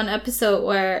watching one episode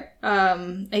where,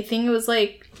 I think it was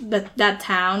like that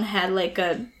town had like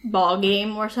a ball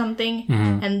game or something.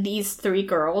 Mm-hmm. And these 3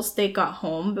 girls, they got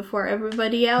home before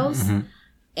everybody else. Mm-hmm.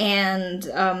 And,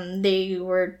 they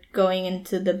were going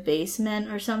into the basement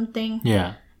or something.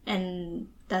 Yeah. And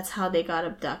that's how they got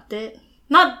abducted.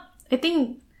 I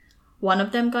think one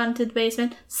of them got into the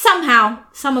basement. Somehow,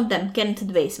 some of them get into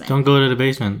the basement. Don't go to the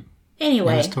basement.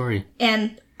 Anyway. End of story.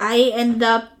 And I end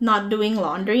up not doing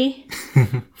laundry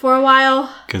for a while.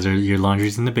 Because your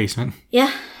laundry's in the basement.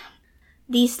 Yeah.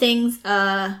 These things,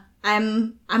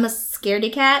 I'm a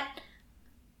scaredy cat.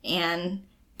 And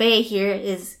Bae here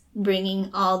is bringing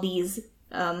all these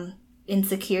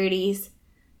insecurities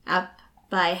up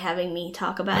by having me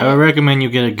talk about I would it. recommend you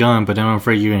get a gun, but I'm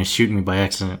afraid you're going to shoot me by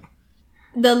accident.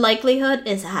 The likelihood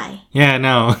is high. Yeah,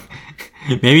 no.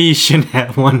 Maybe you shouldn't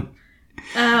have one.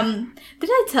 Did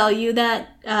I tell you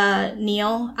that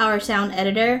Neil, our sound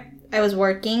editor, I was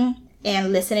working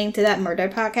and listening to that murder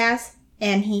podcast,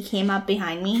 and he came up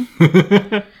behind me.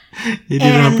 He did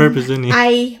it on purpose, didn't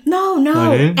he? No.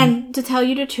 Oh, did? And to tell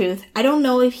you the truth, I don't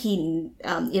know if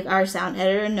if our sound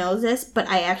editor knows this, but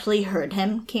I actually heard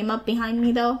him came up behind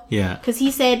me though. Yeah. Because he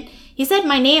said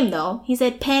my name though. He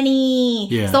said Penny.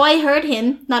 Yeah. So I heard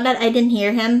him. Not that I didn't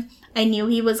hear him. I knew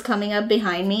he was coming up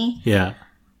behind me. Yeah.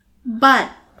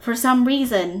 But for some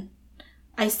reason,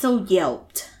 I still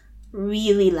yelped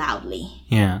really loudly.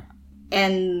 Yeah.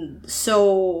 And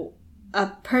so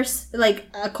a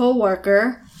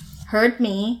coworker heard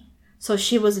me, so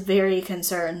she was very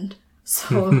concerned.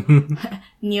 So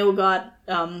Neil got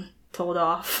told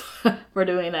off for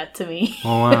doing that to me.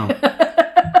 Oh,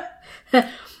 wow.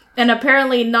 And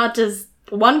apparently not just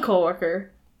one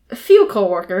coworker. A few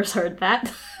coworkers heard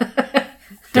that.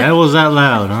 That was that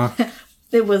loud, huh?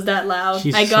 It was that loud.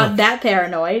 Jeez, I got that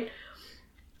paranoid.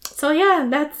 So yeah,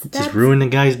 that's Just ruined the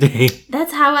guy's day.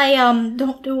 that's how I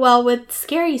don't do well with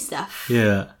scary stuff.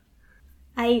 Yeah.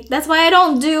 That's why I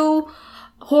don't do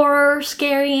horror,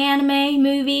 scary anime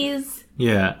movies.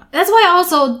 Yeah. That's why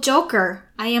also Joker.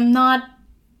 I am not.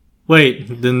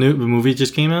 Wait, the movie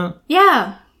just came out?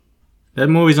 Yeah, That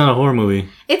movie's not a horror movie.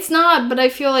 it's not. But I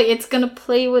feel like it's gonna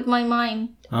play with my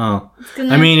mind. Oh. It's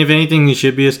gonna. I mean, if anything, you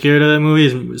should be scared of that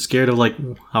movie. Is scared of like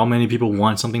how many people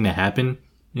want something to happen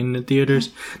in the theaters.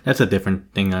 That's a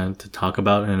different thing to talk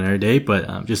about in another day. But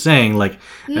I'm just saying, like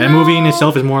that movie in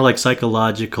itself is more like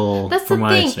psychological. That's the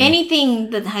thing. Anything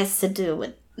that has to do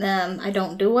with I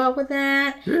don't do well with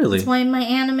that. Really? That's why my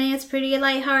anime is pretty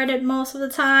lighthearted most of the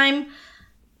time.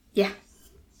 Yeah.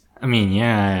 I mean,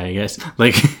 yeah, I guess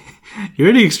like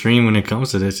you're the extreme when it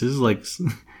comes to this. It's like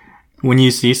when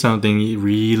you see something, it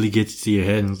really gets to your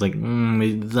head, and it's like,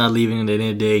 it's not leaving at the end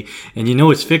of the day, and you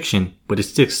know it's fiction, but it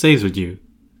still stays with you,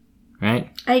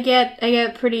 right? I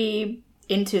get pretty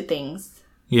into things.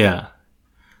 Yeah.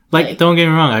 Like, don't get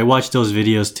me wrong, I watch those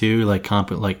videos too, like,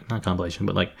 not compilation,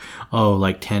 but like,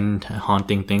 10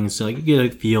 haunting things, so like, you get a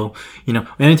feel, you know.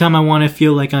 Anytime I want to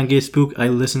feel like I get spooked, I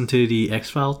listen to the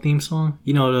X-Files theme song.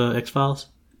 You know the X-Files?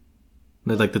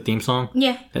 Like the theme song?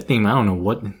 Yeah. That theme, I don't know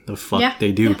what the fuck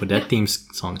they do, but that theme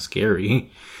song's scary.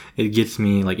 It gets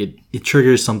me, like, it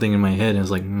triggers something in my head, and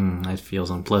it's like, that feels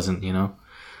unpleasant, you know?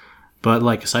 But,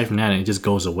 like, aside from that, it just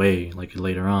goes away, like,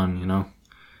 later on, you know?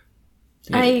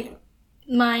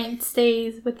 Mine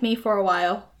stays with me for a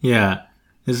while. Yeah.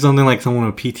 It's something like someone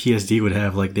with PTSD would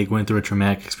have. Like, they went through a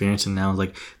traumatic experience and now,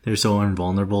 like, they're so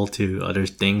invulnerable to other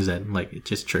things that, like, it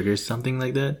just triggers something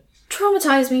like that.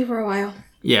 Traumatized me for a while.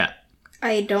 Yeah.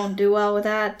 I don't do well with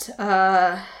that.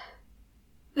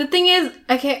 The thing is,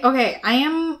 okay, I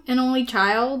am an only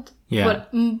child. Yeah.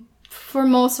 But for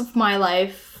most of my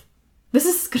life, this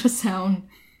is gonna sound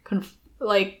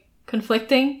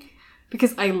conflicting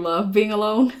because I love being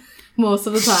alone. Most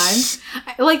of the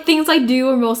time. Like, things I do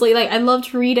are mostly, like, I love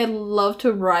to read, I love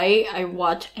to write, I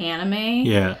watch anime.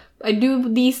 Yeah. I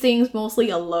do these things mostly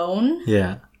alone.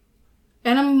 Yeah.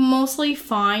 And I'm mostly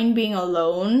fine being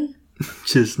alone.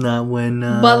 Just not when,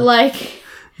 But, like...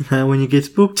 Not when you get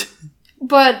spooked.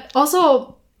 But,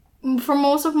 also, for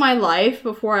most of my life,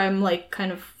 before I'm, like,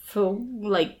 kind of full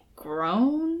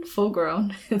grown.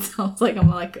 It sounds like I'm,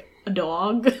 like, a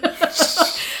dog.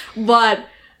 But...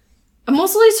 I'm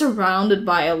mostly surrounded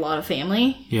by a lot of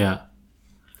family. Yeah.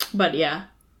 But yeah.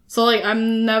 So, like,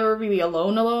 I'm never really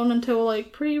alone until,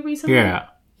 like, pretty recently. Yeah.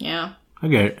 Yeah. I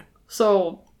get it.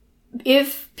 So,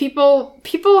 if people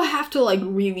have to, like,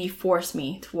 really force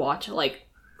me to watch, like,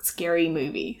 scary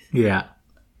movies. Yeah.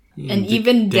 And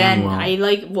even then, I,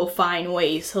 like, will find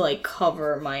ways to, like,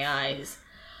 cover my eyes.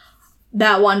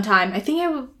 That one time, I think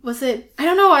I was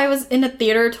in a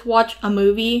theater to watch a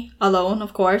movie alone,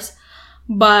 of course.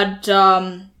 But,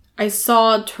 I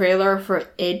saw a trailer for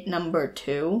It number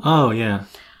 2. Oh, yeah.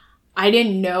 I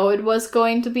didn't know it was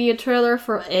going to be a trailer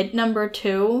for It number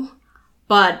 2.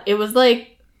 But it was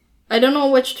like, I don't know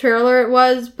which trailer it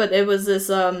was, but it was this,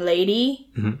 lady.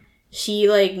 Mm-hmm. She,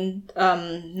 like,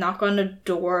 knocked on the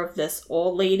door of this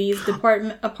old lady's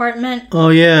apartment. Oh,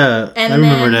 yeah. And I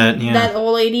remember that, yeah. That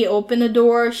old lady opened the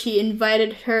door. She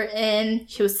invited her in.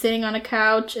 She was sitting on a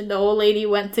couch, and the old lady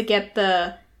went to get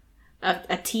a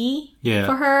tea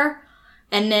for her.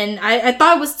 And then I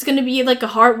thought it was going to be like a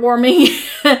heartwarming,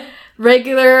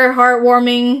 regular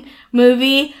heartwarming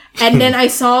movie. And then I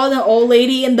saw the old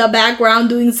lady in the background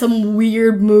doing some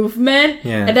weird movement.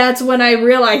 Yeah. And that's when I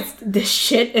realized this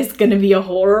shit is going to be a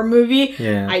horror movie.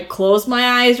 Yeah. I closed my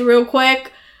eyes real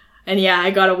quick. And yeah,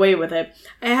 I got away with it.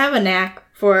 I have a knack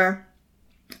for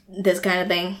this kind of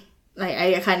thing.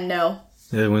 I kind of know.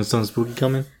 Yeah, when something's spooky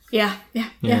coming? Yeah.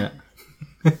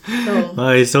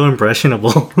 So. He's so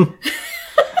impressionable.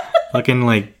 Fucking,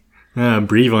 like,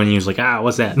 breathe on you. He's like,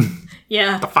 what's that?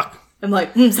 Yeah. What the fuck? I'm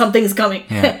like, something's coming.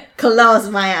 Yeah. Close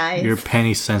my eyes. Your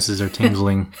penny senses are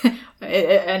tingling.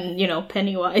 And, you know,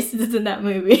 Pennywise is in that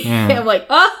movie. Yeah. I'm like,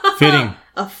 fitting.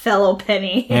 A fellow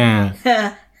penny.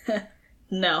 Yeah.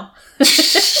 No.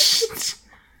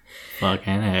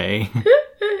 Fucking hey.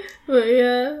 But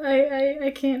yeah,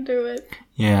 I can't do it.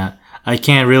 Yeah. I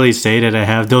can't really say that I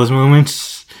have those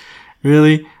moments.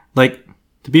 Really. Like,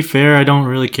 to be fair, I don't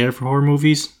really care for horror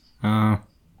movies. You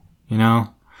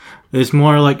know? It's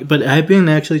more like... But I've been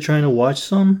actually trying to watch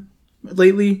some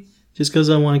lately. Just because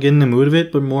I want to get in the mood of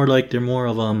it. But more like, they're more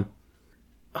of,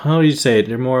 how do you say it?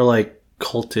 They're more like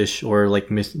cultish or like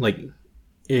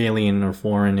alien or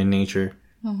foreign in nature.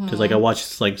 Because like I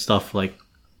watch like stuff like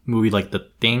movie like The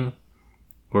Thing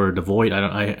or The Void.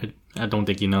 I don't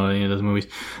think you know any of those movies,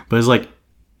 but it's like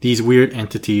these weird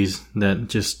entities that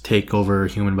just take over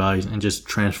human bodies and just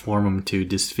transform them to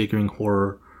disfiguring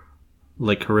horror,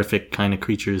 like horrific kind of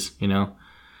creatures, you know?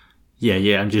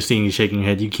 Yeah, I'm just seeing you shaking your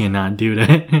head. You cannot do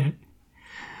that.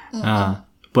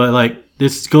 But like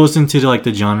this goes into like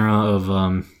the genre of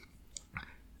I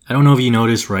don't know if you know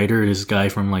this writer, this guy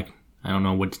from like I don't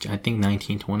know what I think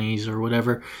 1920s or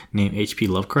whatever, named H.P.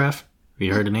 Lovecraft. Have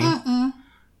you heard the name? Mm-mm.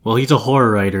 Well, he's a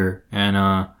horror writer,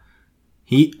 and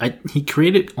he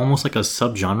created almost like a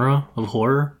subgenre of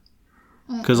horror,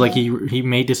 because like he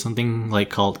made this something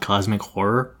like called cosmic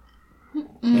horror,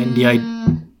 and the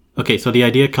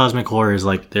idea of cosmic horror is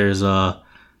like there's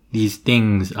these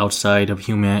things outside of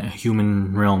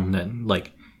human realm that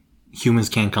like humans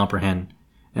can't comprehend,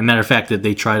 and matter of fact that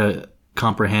they try to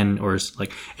comprehend, or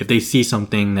like if they see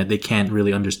something that they can't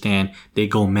really understand, they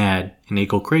go mad and they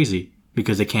go crazy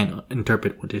because they can't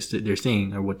interpret what they're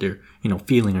seeing or what they're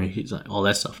feeling or all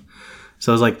that stuff.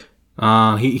 So it's like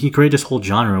he created this whole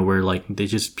genre where like they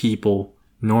just people,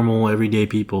 normal everyday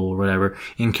people or whatever,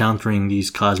 encountering these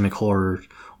cosmic horrors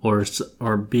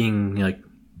or being like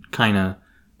kind of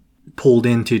pulled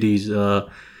into these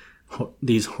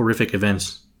horrific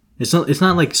events. It's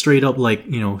not like straight up like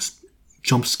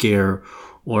jump scare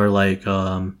or like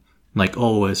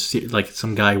it's like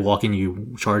some guy walking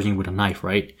you charging with a knife,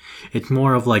 right? It's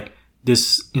more of like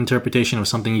this interpretation of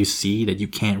something you see that you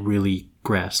can't really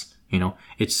grasp.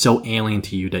 It's so alien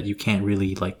to you that you can't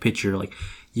really like picture, like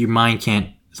your mind can't.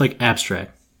 It's like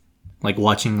abstract, like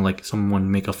watching like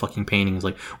someone make a fucking painting. It's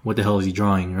like, what the hell is he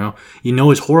drawing?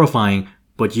 It's horrifying,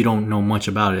 but you don't know much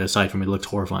about it aside from it looks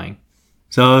horrifying.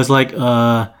 So it's like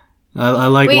I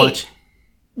like watch.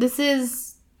 This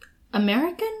is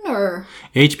American or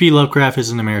H.P. Lovecraft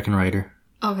is an American writer.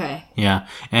 Okay. Yeah,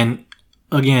 and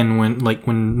again, when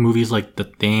movies like The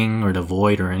Thing or The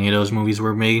Void or any of those movies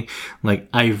were made, like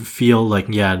I feel like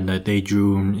that they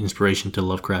drew inspiration to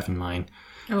Lovecraft in mind.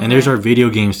 Okay. And there's our video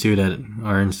games too that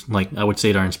are like I would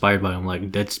say they're inspired by him, like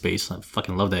Dead Space. I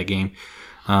fucking love that game.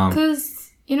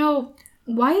 Because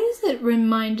why does it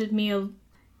reminded me of?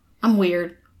 I'm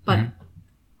weird, but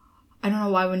I don't know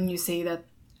why when you say that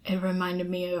it reminded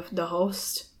me of The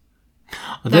Host.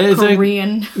 That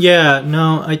Korean.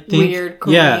 I think weird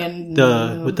Korean.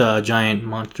 With the giant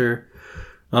monster.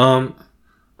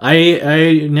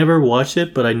 I never watched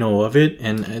it, but I know of it,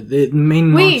 and it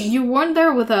main. Wait, you weren't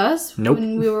there with us? Nope.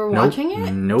 When we were watching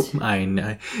it? Nope.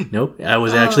 Nope. I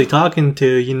was actually talking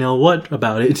to what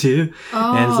about it too,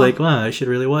 and it's like, wow, I should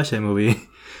really watch that movie.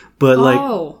 But like,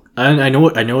 I know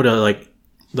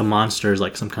the monster is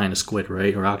like some kind of squid,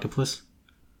 right, or octopus.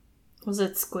 Was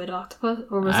it squid octopus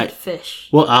or was it fish?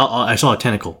 Well, I saw a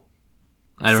tentacle.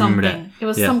 I don't remember that. It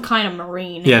was some kind of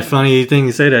marine. Yeah, funny thing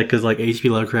you say that because like H.P.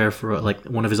 Lovecraft, for like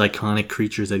one of his iconic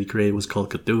creatures that he created was called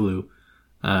Cthulhu.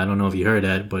 I don't know if you heard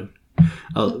that, but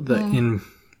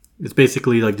it's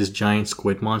basically like this giant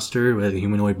squid monster with a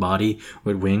humanoid body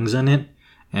with wings on it.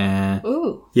 And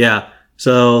yeah,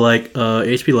 so like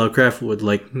H.P. Lovecraft would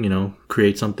like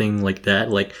create something like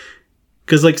that, like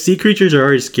because like sea creatures are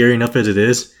already scary enough as it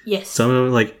is. Yes. Some of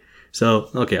them like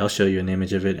okay, I'll show you an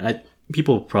image of it.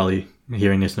 People probably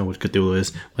hearing this know what Cthulhu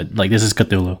is, but like this is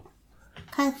Cthulhu.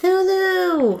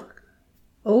 Cthulhu.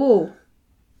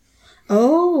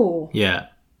 Oh. Yeah.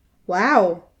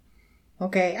 Wow.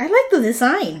 Okay, I like the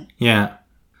design. Yeah,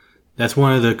 that's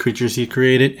one of the creatures he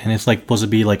created, and it's like supposed to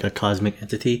be like a cosmic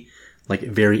entity, like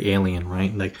very alien,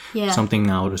 right? Like something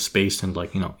out of space and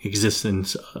like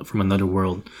existence from another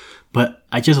world. But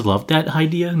I just love that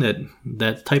idea,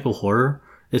 that type of horror.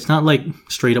 It's not like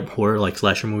straight up horror like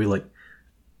slasher movie like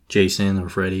Jason or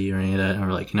Freddy or any of that,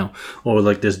 or like or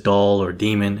like this doll or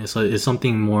demon. It's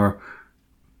something more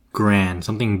grand,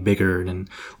 something bigger than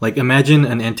like imagine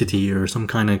an entity or some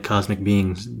kind of cosmic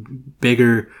being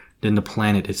bigger than the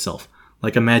planet itself.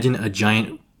 Like imagine a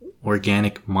giant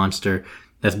organic monster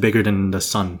that's bigger than the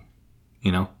sun.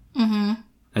 Mm-hmm.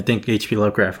 I think H.P.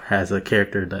 Lovecraft has a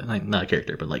character that like not a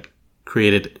character, but like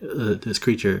created this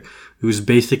creature who's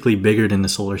basically bigger than the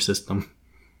solar system.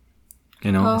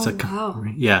 It's like wow.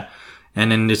 Yeah,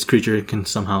 and then this creature can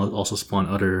somehow also spawn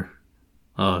other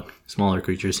smaller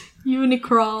creatures.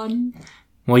 Unicron.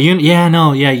 Well,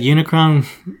 Unicron,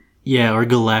 or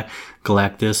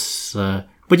Galactus.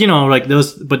 But like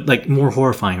those, but like more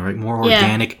horrifying, right? More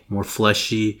organic, more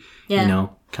fleshy,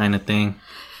 kind of thing.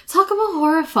 Talk about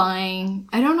horrifying.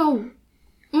 I don't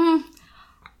know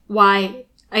why.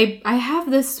 I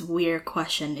have this weird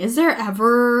question. Is there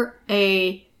ever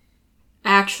a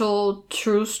actual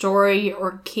true story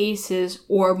or cases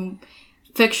or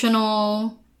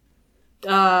fictional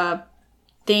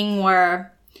thing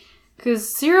where,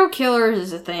 because serial killers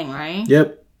is a thing, right?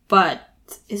 Yep. But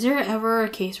is there ever a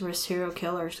case where serial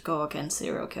killers go against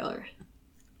serial killers?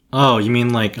 Oh, you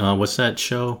mean like what's that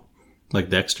show? Like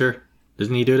Dexter?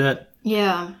 Doesn't he do that?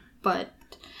 Yeah, but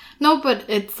no, but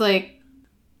it's like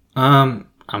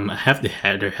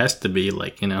there has to be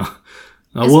like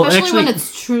especially when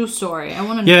it's true story. I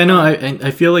want to know. Yeah, no,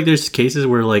 I feel like there's cases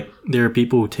where like there are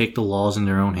people who take the laws in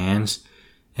their own hands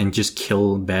and just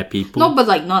kill bad people. No, but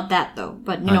like not that though.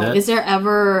 But is there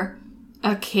ever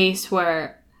a case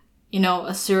where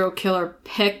a serial killer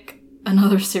pick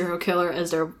another serial killer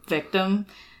as their victim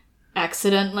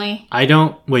accidentally? I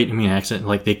mean accident?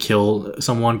 Like they kill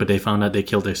someone, but they found out they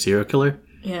killed their serial killer?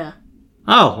 Yeah.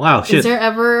 Oh, wow, shit. Is there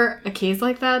ever a case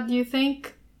like that, do you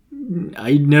think?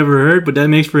 I never heard, but that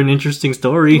makes for an interesting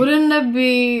story. Wouldn't that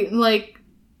be like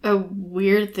a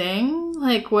weird thing?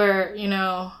 Like where, you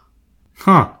know...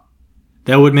 Huh.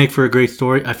 That would make for a great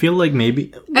story. I feel like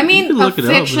maybe... I mean, a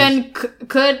fiction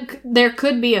could... There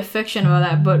could be a fiction about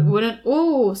that, but wouldn't...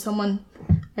 Oh, someone...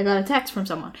 I got a text from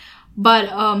someone. But,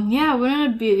 yeah,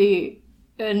 wouldn't it be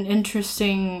an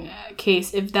interesting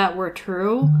case if that were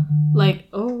true? Like,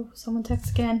 oh, someone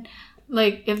texts again.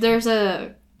 Like, if there's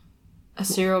a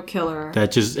serial killer...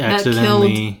 That just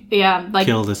accidentally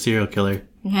killed a serial killer.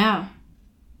 Yeah.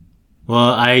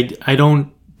 Well, I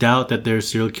don't doubt that there's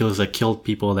serial killers that killed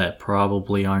people that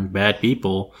probably aren't bad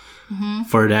people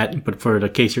for that, but for the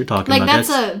case you're talking about,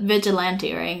 that's a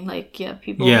vigilante, right? Like, yeah,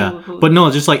 people. Yeah, but no,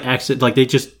 just like accident, like they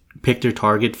just picked their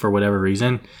target for whatever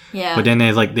reason. Yeah. But then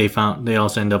they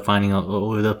also end up finding out,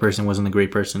 oh, the person wasn't a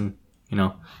great person. You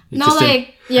know.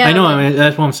 I know. I mean,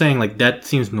 that's what I'm saying. Like that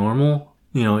seems normal.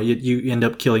 You know, you end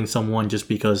up killing someone just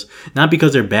because, not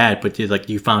because they're bad, but like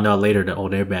you found out later that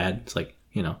they're bad. It's like,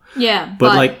 you know. Yeah.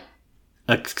 But like.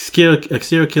 A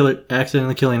serial killer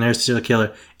accidentally killing another serial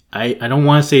killer, I don't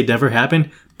want to say it never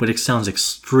happened, but it sounds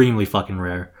extremely fucking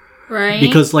rare. Right.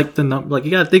 Because like you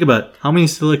gotta think about it. How many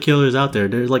serial killers out there?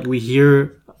 There's like we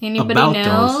hear about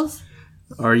those.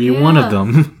 Are you one of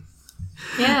them?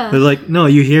 Yeah. But like no,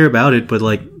 you hear about it, but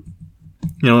like you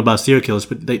know about serial killers,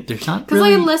 but there's not. Because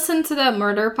I listened to that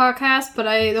murder podcast, but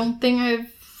I don't think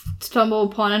I've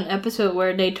stumbled upon an episode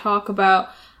where they talk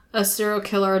about a serial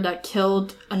killer that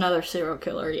killed another serial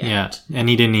killer yet. Yeah, and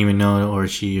he didn't even know, or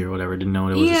she or whatever didn't know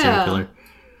it was a serial killer.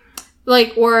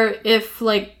 Like, or if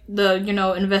like the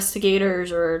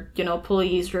investigators or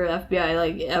police or FBI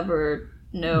like ever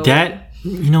know that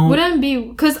wouldn't be,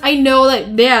 because I know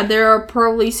that there are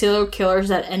probably serial killers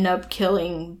that end up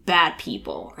killing bad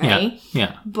people, right?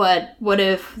 Yeah. But what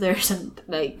if there's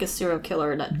a serial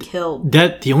killer that killed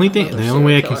the only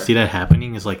way I can see that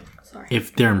happening is like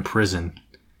if they're in prison.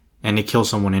 And they kill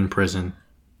someone in prison,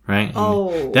 right?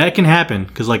 And that can happen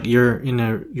because, like, you're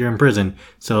in prison,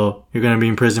 so you're gonna be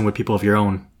in prison with people of your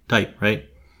own type, right?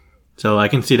 So I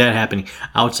can see that happening.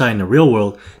 Outside in the real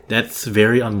world, that's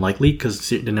very unlikely because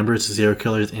the number of serial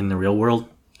killers in the real world,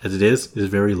 as it is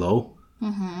very low.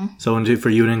 Mm-hmm. So for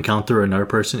you to encounter another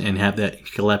person and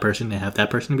kill that person and have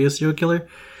that person be a serial killer,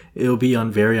 it'll be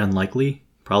very unlikely,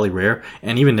 probably rare.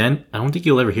 And even then, I don't think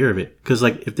you'll ever hear of it because,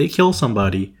 like, if they kill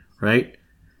somebody, right?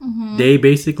 Mm-hmm. They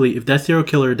basically, if that serial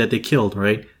killer that they killed,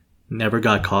 right, never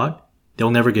got caught,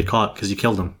 they'll never get caught because you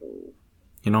killed them.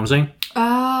 You know what I'm saying?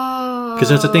 Oh. Because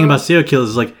that's the thing about serial killers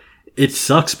is like, it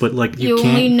sucks, but like you can't.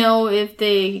 only know if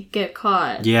they get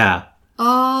caught. Yeah.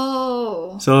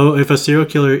 Oh. So if a serial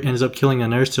killer ends up killing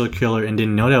another serial killer and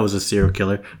didn't know that was a serial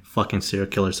killer, fucking serial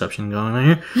killerception going on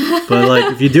here. But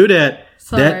like, if you do that,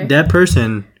 that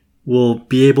person will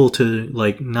be able to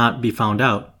like not be found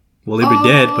out. Well, they'll be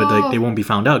dead, but like they won't be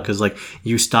found out because like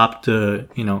you stopped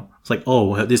it's like,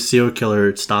 oh, this serial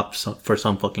killer stopped for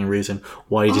some fucking reason.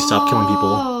 Why did you stop killing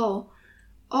people?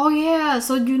 Oh yeah,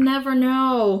 so you never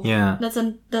know. Yeah. That's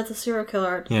a serial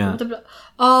killer. Yeah.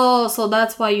 Oh, so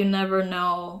that's why you never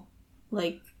know,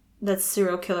 like, that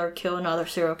serial killer kill another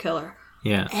serial killer.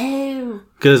 Yeah. Oh.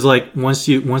 Because like once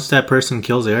that person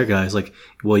kills the other guys, like,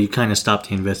 well, you kind of stop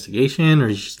the investigation or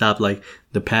you stop like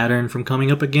the pattern from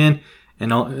coming up again.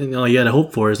 And all you had to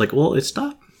hope for is like, well, it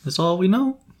stopped. That's all we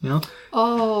know,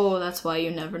 Oh, that's why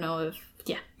you never know if...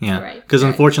 Yeah. Right. Because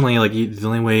unfortunately, like, the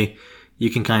only way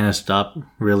you can kind of stop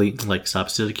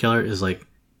serial killer is like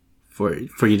for you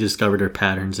to discover their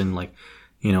patterns and like,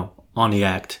 on the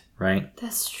act, right?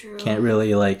 That's true. Can't really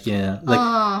you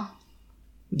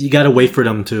gotta wait for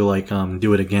them to like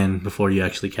do it again before you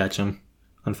actually catch them.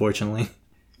 Unfortunately.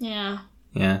 Yeah.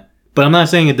 Yeah. But I'm not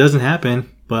saying it doesn't happen.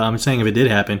 But I'm saying if it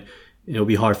did happen, it'll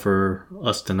be hard for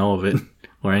us to know of it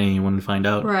or anyone to find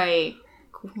out. Right.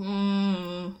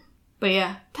 But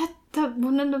yeah, that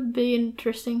wouldn't it be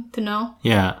interesting to know?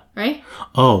 Yeah. Right?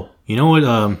 Oh, you know what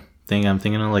thing I'm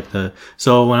thinking of, like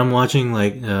so when I'm watching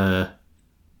like I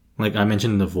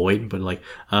mentioned The Void, but like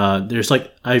there's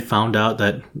like I found out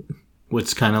that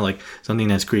what's kind of like something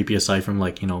that's creepy aside from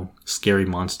like, scary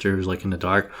monsters like in the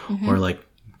dark or like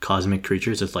cosmic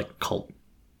creatures, it's like cult.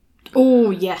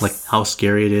 Oh, yes. Like how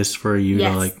scary it is for you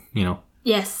to like,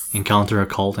 yes, encounter a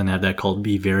cult and have that cult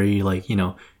be very like,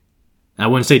 I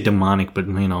wouldn't say demonic, but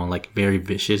like very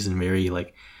vicious and very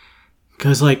like,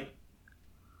 cause like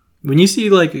when you see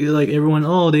like everyone,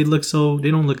 they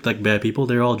don't look like bad people.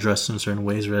 They're all dressed in certain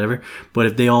ways or whatever. But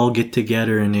if they all get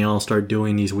together and they all start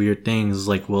doing these weird things,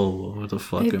 like, well, what the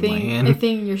fuck am I in? I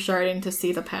think you're starting to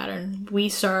see the pattern. We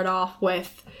start off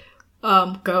with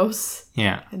ghosts,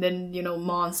 Yeah. and then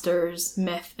monsters,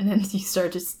 myth, and then you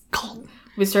start to Cult.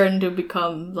 we're starting to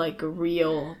become like a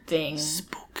real thing.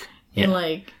 Spook. And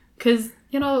Yeah. because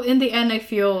in the end, I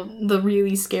feel the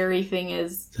really scary thing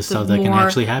is The stuff that can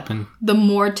actually happen. The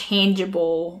more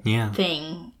tangible Yeah.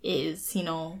 thing is,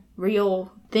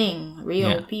 real thing,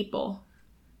 real people.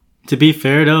 To be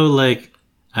fair though, like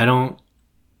I don't.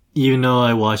 Even though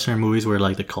I watch certain movies where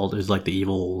like the cult is like the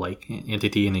evil like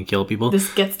entity and they kill people. This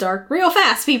gets dark real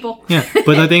fast, people. Yeah,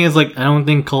 but the thing is, like, I don't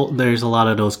think there's a lot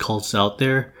of those cults out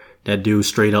there that do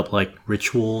straight up like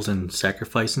rituals and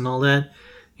sacrifice and all that.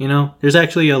 There's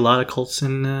actually a lot of cults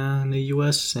in the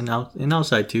U.S. and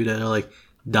outside too that are like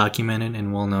documented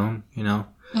and well known.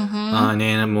 And they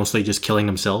end up mostly just killing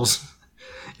themselves,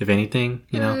 if anything.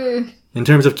 In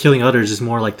terms of killing others, it's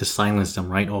more like to silence them,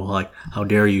 right? Oh, like, how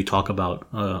dare you talk about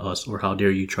us, or how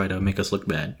dare you try to make us look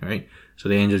bad, right? So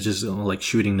they end up just like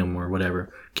shooting them or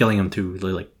whatever, killing them to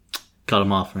like cut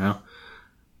them off,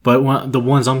 But the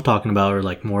ones I'm talking about are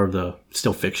like more of the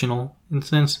still fictional in a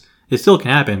sense. It still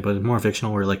can happen, but it's more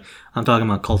fictional. Where like I'm talking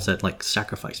about cults that like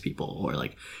sacrifice people or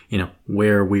like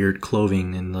wear weird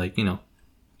clothing and like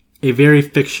a very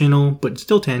fictional but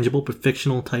still tangible but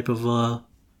fictional type of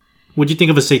What do you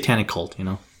think of a satanic cult,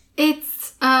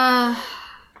 It's, I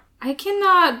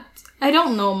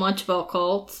don't know much about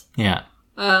cults. Yeah.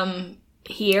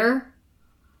 Here.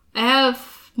 I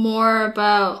have more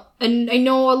about, and I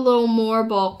know a little more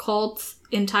about cults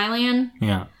in Thailand.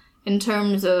 Yeah. In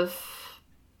terms of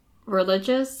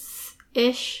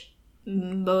religious-ish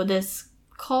Buddhist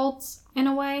cults, in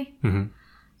a way.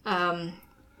 Mm-hmm.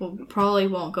 We probably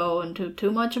won't go into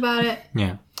too much about it.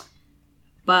 Yeah.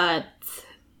 But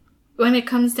when it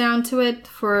comes down to it,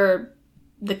 for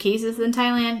the cases in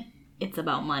Thailand, it's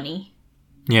about money.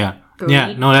 Yeah. Greed.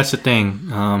 Yeah. No, that's the thing.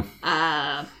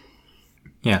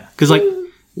 Yeah, because like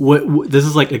what this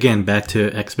is like again back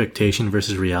to expectation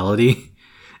versus reality.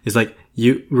 Is like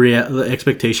the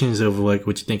expectations of like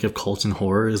what you think of cults and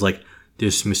horror is like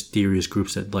this mysterious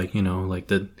groups that like like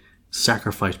that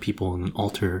sacrifice people on an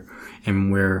altar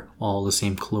and wear all the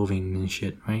same clothing and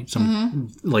shit, right?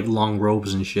 Some like long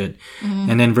robes and shit.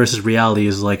 And then versus reality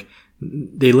is like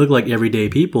they look like everyday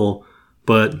people,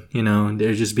 but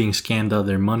they're just being scammed out of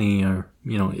their money, or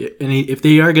and if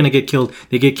they are gonna get killed,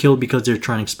 they get killed because they're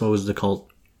trying to expose the cult.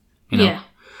 Yeah.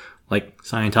 Like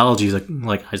Scientology is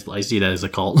like I see that as a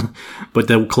cult, but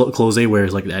the clothes they wear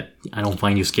is like that. I don't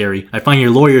find you scary. I find your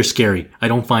lawyer scary. I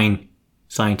don't find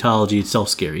Scientology itself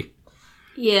scary.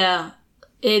 Yeah,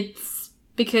 it's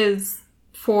because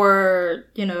for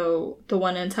the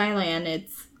one in Thailand,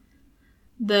 it's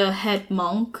the head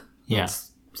monk. Yeah.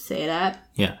 Let's say that.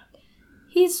 Yeah.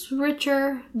 He's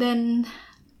richer than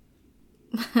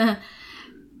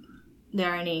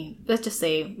let's just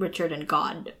say richer than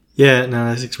God. Yeah, no,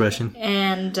 that's expression.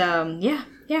 And yeah.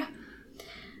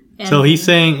 And so he's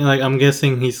saying, like, I'm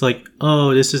guessing he's like,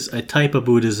 oh, this is a type of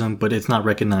Buddhism, but it's not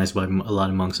recognized by a lot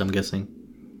of monks, I'm guessing.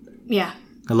 Yeah.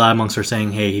 A lot of monks are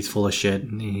saying, hey, he's full of shit.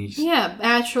 Yeah,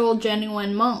 actual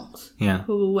genuine monks. Yeah.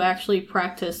 Who actually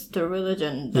practice the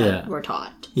religion that we're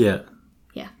taught. Yeah.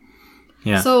 Yeah.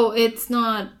 Yeah. So it's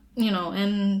not,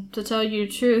 and to tell you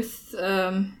the truth,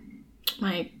 a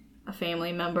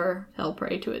family member fell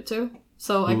prey to it too.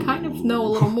 So I kind of know a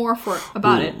little more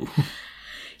about it.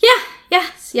 Yeah,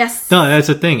 yes. No, that's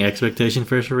the thing. Expectation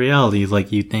versus reality.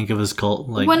 Like, you think of as cult,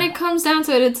 like... When it comes down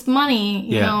to it, it's money,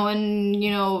 you know, and,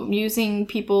 using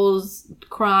people's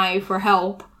cry for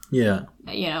help. Yeah.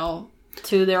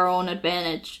 To their own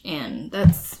advantage, and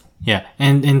that's... Yeah,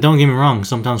 and don't get me wrong,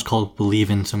 sometimes cults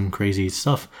believe in some crazy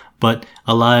stuff, but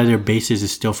a lot of their basis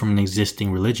is still from an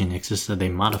existing religion. It's just that they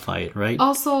modify it, right?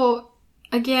 Also,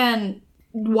 again,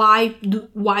 why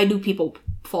do people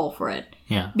fall for it?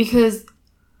 Yeah. Because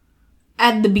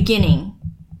at the beginning,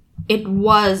 it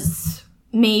was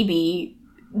maybe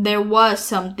there was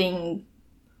something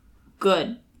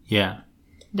good. Yeah.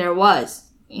 There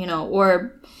was,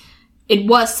 or it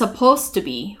was supposed to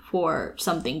be for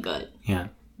something good. Yeah.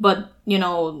 But,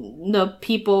 the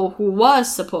people who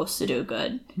was supposed to do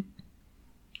good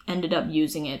ended up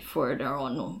using it for their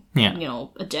own,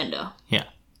 agenda. Yeah.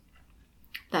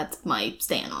 That's my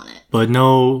stand on it. But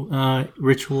no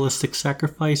ritualistic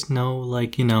sacrifice, no,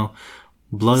 like,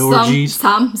 blood orgies.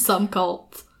 Some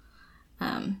cults.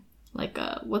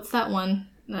 What's that one?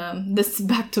 This is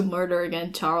back to murder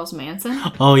again, Charles Manson.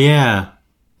 Oh, yeah.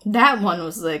 That one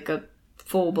was like a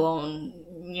full-blown,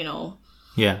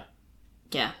 Yeah.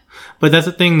 Yeah. But that's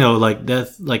the thing, though, like,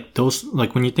 that's, like, those,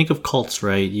 like, when you think of cults,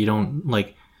 right, you don't,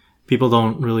 like, people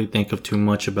don't really think of too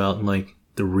much about, like,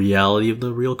 the reality of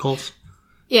the real cults.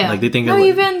 Yeah. Like, they think no, of, like,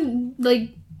 even, like,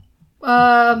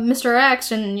 Mr.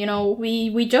 X, and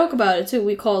we joke about it too.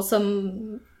 We call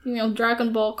some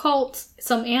Dragon Ball cults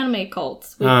some anime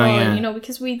cults. We call it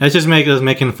because we that's just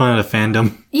making fun of the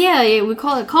fandom. Yeah, we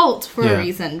call it cults for a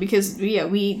reason because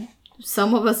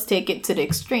some of us take it to the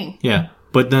extreme. Yeah,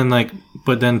 but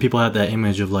then people have that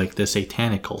image of like the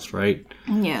satanic cults, right?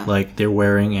 Yeah, like they're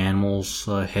wearing animals'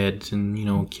 heads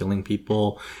and killing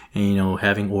people and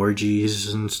having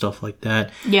orgies and stuff like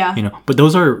that. Yeah, but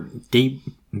those are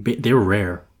they're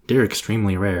rare. They're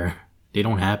extremely rare. They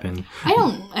don't happen.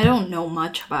 I don't know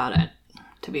much about it,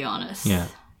 to be honest.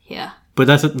 Yeah. But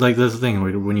that's the thing.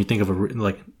 When you think of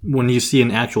when you see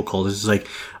an actual cult, it's just like,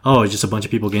 oh, it's just a bunch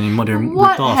of people getting ripped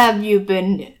off. What have you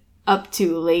been up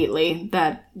to lately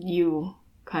that you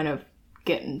kind of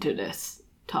get into this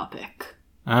topic?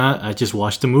 I just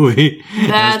watched the movie.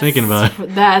 I was thinking about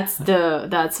it.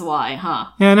 That's why, huh?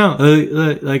 Yeah, no.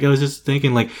 I was just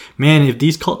thinking, man, if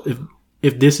these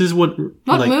if this is what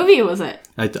movie was it?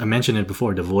 I mentioned it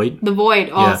before, The Void. The Void.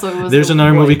 Also, it was. There's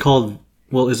another movie called.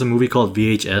 Well, it's a movie called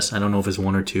VHS. I don't know if it's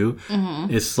 1 or 2.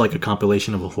 Mm-hmm. It's like a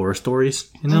compilation of horror stories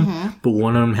in them. Mm-hmm. But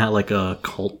one of them had like a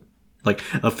cult, like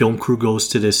a film crew goes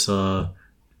to this.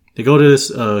 They go to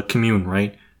this commune,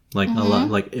 right? Like a lot,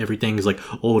 like everything is like,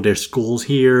 oh, there's schools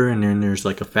here, and then there's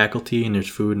like a faculty, and there's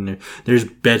food, and there's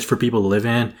beds for people to live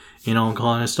in, and all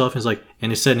that stuff. It's like,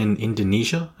 and it's set in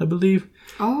Indonesia, I believe.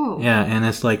 Oh. Yeah, and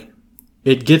it's like,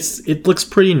 it looks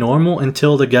pretty normal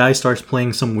until the guy starts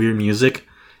playing some weird music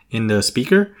in the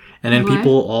speaker, and then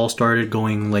people all started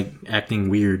going acting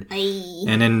weird. Aye.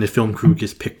 And then the film crew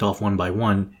gets picked off one by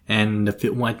one, and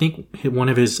I think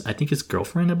his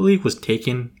girlfriend, I believe, was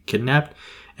kidnapped,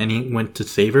 and he went to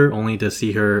save her only to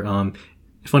see her.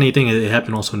 Funny thing, it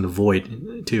happened also in The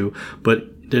Void too, but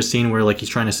there's a scene where he's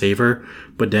trying to save her,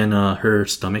 but then her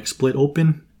stomach split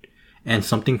open and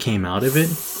something came out of it,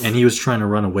 and he was trying to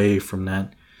run away from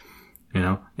that,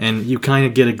 and you kind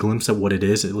of get a glimpse of what it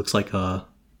is. It looks like a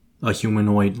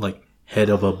humanoid, head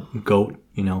of a goat,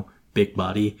 big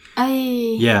body.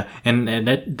 Yeah, and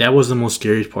that was the most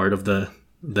scariest part of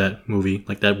that movie.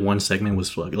 That one segment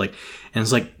was and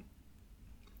it's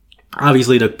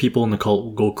obviously the people in the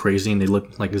cult go crazy and they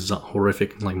look like this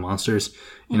horrific monsters,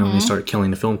 and they start killing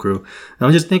the film crew. And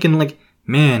I'm just thinking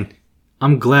man,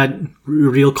 I'm glad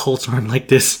real cults aren't like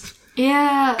this.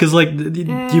 Yeah. Because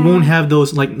you won't have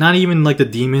those not even the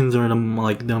demons or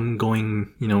them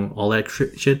going all that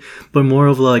shit, but more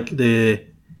of the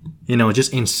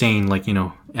just insane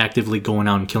actively going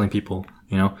out and killing people.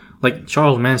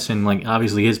 Charles Manson,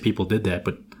 obviously his people did that,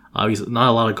 but obviously not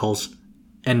a lot of cults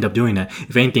end up doing that.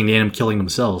 If anything, they end up killing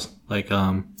themselves,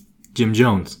 Jim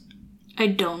Jones. I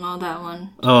don't know that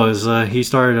one. Oh, he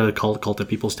started a cult at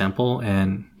People's Temple,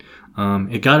 and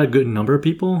it got a good number of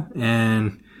people,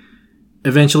 and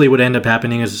eventually what ended up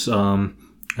happening is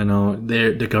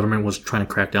the government was trying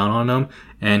to crack down on them,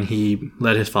 and he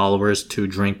led his followers to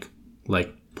drink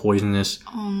poisonous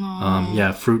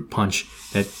fruit punch.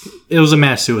 It was a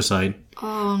mass suicide.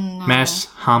 Oh no. Mass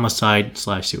homicide /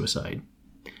 suicide.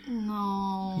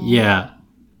 No. Yeah.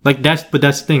 That's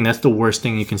the thing. That's the worst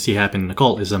thing you can see happen in a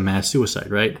cult is a mass suicide,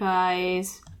 right?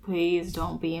 Guys, please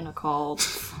don't be in a cult.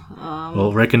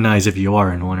 Well, recognize if you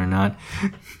are in one or not.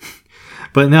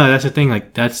 But no, that's the thing.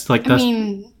 That's. I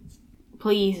mean,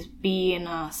 please be in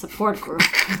a support group.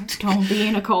 Don't be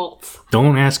in a cult.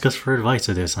 Don't ask us for advice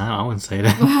of this. I wouldn't say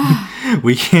that.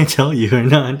 We can't tell you or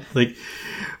not.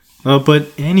 But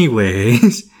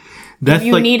anyways, that's if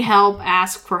you need help,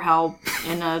 ask for help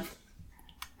in a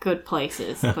good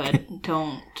places, but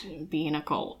don't be in a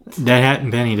cult. That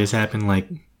happened, Benny. This happened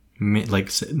in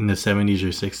the 70s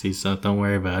or 60s, so don't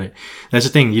worry about it. That's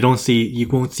the thing. You won't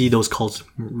see those cults.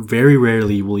 Very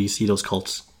rarely will you see those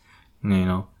cults.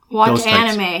 Watch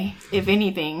anime, if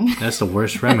anything. That's the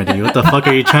worst remedy. What the fuck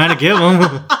are you trying to give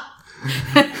them?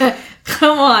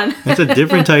 Come on. That's a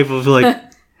different type of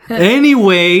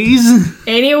Anyways,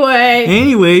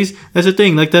 that's the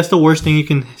thing. That's the worst thing you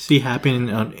can see happen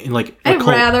in I'd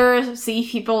rather see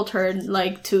people turn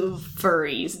to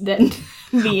furries than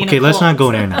be in a cult. Let's not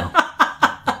go there now.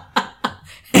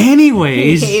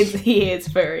 Anyways, he hates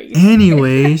furries.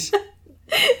 Anyways,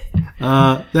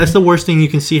 that's the worst thing you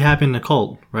can see happen in a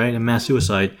cult, right? A mass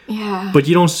suicide. Yeah. But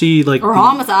you don't see or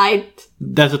homicide.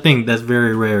 That's the thing. That's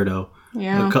very rare, though.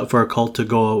 Yeah. For a cult to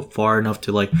go far enough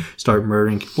to start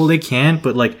murdering. Well, they can,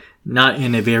 but not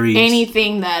in a very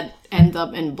anything that ends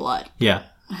up in blood. Yeah.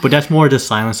 But that's more to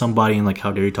silence somebody and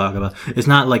how dare you talk about. It's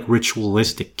not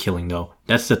ritualistic killing though.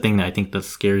 That's the thing that I think that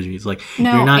scares you. It's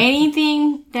no,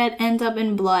 anything that ends up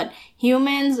in blood,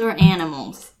 humans or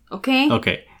animals. Okay.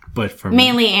 Okay, but for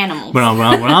mainly animals. But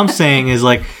what I'm saying is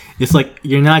It's like,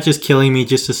 you're not just killing me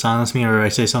just to silence me or I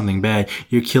say something bad.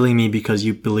 You're killing me because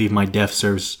you believe my death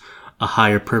serves a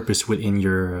higher purpose within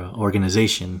your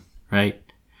organization, right?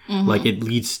 Like, it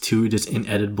leads to this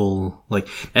inedible, like,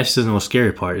 that's the most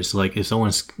scary part. It's like, if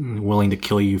someone's willing to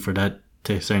kill you for that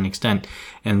to a certain extent,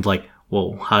 and like,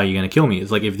 well, how are you going to kill me?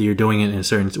 It's like, if you're doing it in a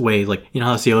certain way, like, you know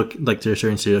how there are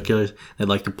certain serial killers that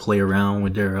like to play around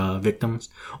with their victims,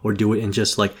 or do it in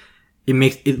just like,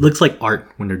 it looks like art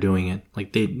when they're doing it.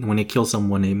 Like, when they kill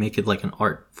someone, they make it like an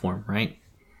art form, right?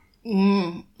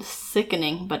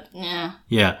 Sickening, but yeah.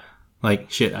 Yeah.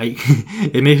 Like, shit,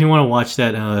 it makes me want to watch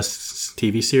that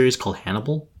TV series called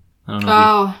Hannibal. I don't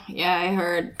know. Yeah, I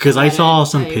heard. Because I saw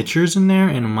some pictures in there,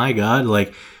 and my god,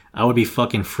 like, I would be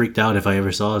fucking freaked out if I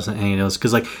ever saw any of those.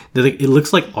 Because, like, it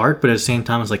looks like art, but at the same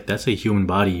time, it's like, that's a human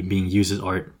body being used as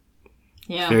art.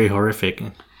 Yeah. It's very horrific.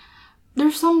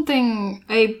 There's something...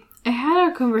 I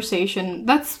had a conversation.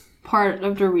 That's part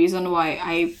of the reason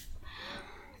why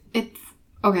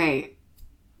okay...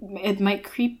 It might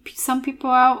creep some people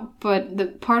out, but the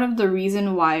part of the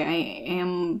reason why I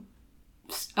am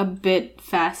a bit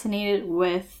fascinated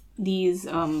with these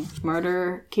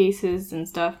murder cases and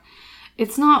stuff,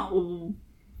 it's not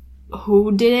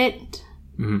who did it,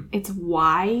 it's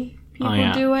why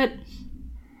people do it.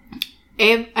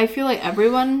 I feel like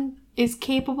everyone is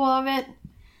capable of it.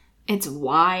 It's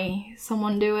why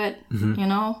someone do it, you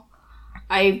know?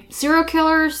 Serial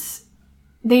killers,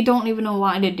 they don't even know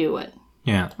why they do it.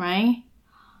 Yeah. Right?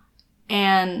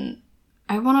 And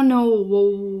I want to know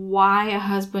why a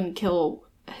husband killed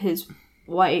his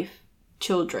wife,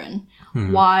 children.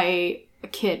 Why a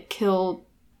kid killed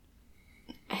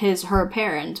her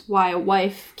parents. Why a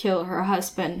wife killed her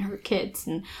husband, her kids.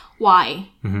 And why?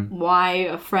 Why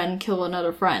a friend killed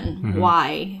another friend.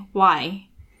 Why?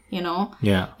 You know?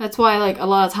 Yeah. That's why, like, a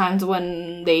lot of times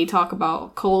when they talk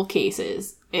about cold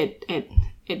cases,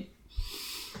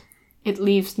 it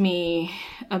leaves me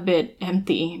a bit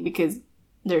empty because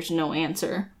there's no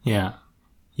answer. Yeah.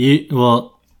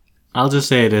 Well, I'll just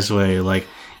say it this way. Like,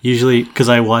 usually, because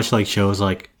I watch, like, shows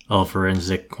like,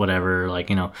 forensic, whatever,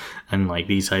 like, you know, and, like,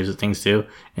 these types of things too.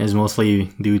 And it's mostly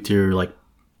due to, like,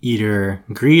 either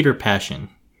greed or passion.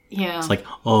 Yeah. It's like,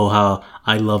 how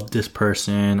I love this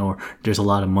person, or there's a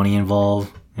lot of money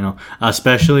involved, you know.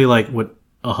 Especially, like, with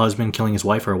a husband killing his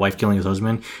wife or a wife killing his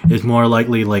husband, it's more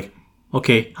likely, like,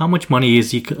 okay, how much money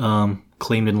is he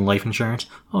claimed in life insurance?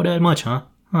 Oh, that much, huh?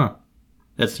 Huh.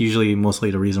 That's usually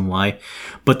mostly the reason why.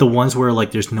 But the ones where,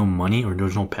 like, there's no money or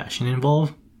there's no passion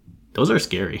involved, those are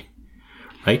scary,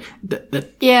 right?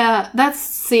 Yeah,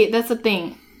 that's the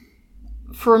thing.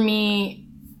 For me,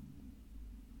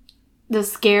 the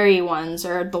scary ones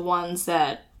are the ones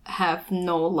that have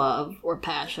no love or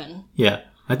passion. Yeah,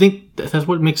 I think that's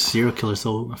what makes serial killers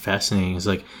so fascinating. Is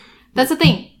like, that's the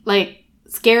thing. Like,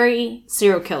 scary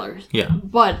serial killers. Yeah.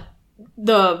 But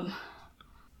the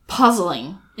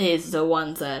puzzling is the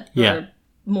ones that are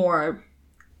more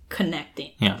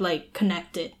connecting. Yeah. Like,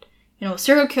 connected. You know,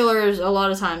 serial killers, a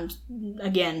lot of times,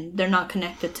 again, they're not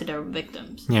connected to their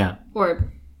victims. Yeah.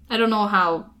 Or, I don't know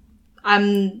how...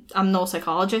 I'm no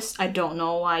psychologist. I don't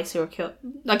know why serial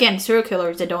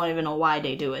killers, they don't even know why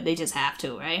they do it. They just have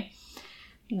to, right?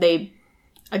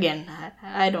 Again,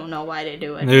 I don't know why they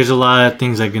do it. There's a lot of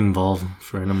things that get involved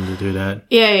for them to do that.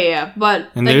 Yeah.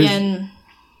 But again,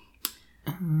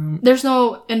 there's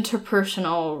no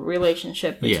interpersonal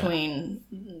relationship between,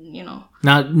 you know.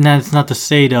 It's not to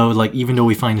say, though, like, even though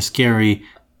we find it scary,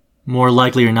 more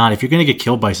likely or not, if you're going to get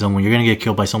killed by someone, you're going to get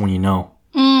killed by someone you know.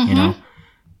 You know?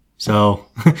 So,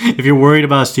 if you're worried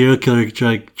about a serial killer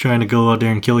trying to go out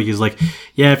there and kill you, it's like,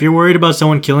 yeah, if you're worried about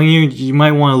someone killing you, you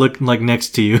might want to look, like, next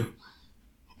to you.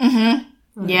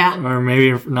 Yeah. Or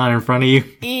maybe not in front of you.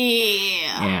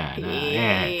 Yeah.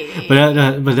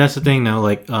 Yeah. But that's the thing, though.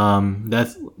 Like,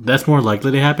 that's more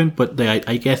likely to happen. But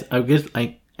I guess I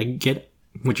get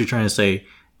what you're trying to say.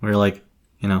 Where, like,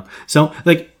 you know, so,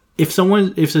 like, if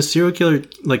a serial killer,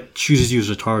 like, chooses you as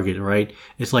a target, right?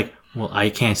 It's like, well, I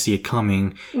can't see it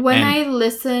coming. When I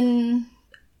listen,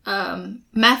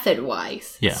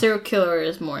 method-wise, serial killer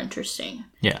is more interesting.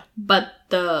 Yeah. But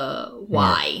the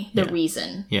why,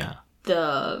 reason,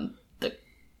 the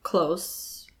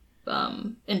close,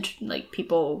 like,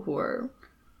 people who are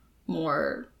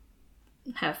more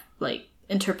have, like,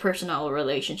 interpersonal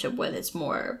relationship with, it's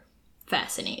more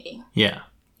fascinating. Yeah.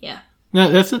 Yeah. Yeah,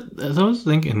 that's I was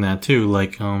thinking that too.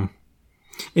 Like,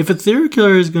 if a serial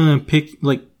killer is gonna pick,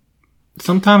 like,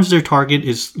 sometimes their target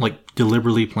is, like,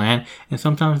 deliberately planned, and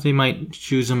sometimes they might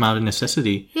choose them out of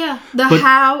necessity. Yeah.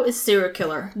 How is serial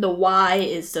killer. The why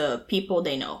is the people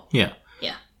they know. Yeah.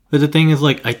 Yeah. But the thing is,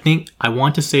 like, I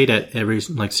want to say that every,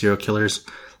 like, serial killers,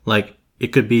 like, it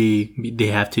could be they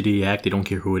have to react, they don't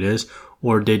care who it is,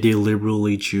 or they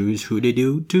deliberately choose who they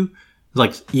do to.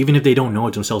 Like, even if they don't know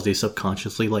it themselves, they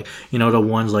subconsciously, like, you know, the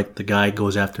ones, like, the guy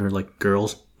goes after, like,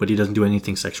 girls, but he doesn't do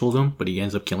anything sexual to them, but he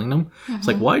ends up killing them. It's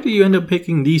like, why do you end up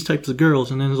picking these types of girls?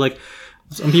 And then it's like,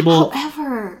 some people...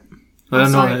 However... I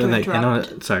don't know, like, I know,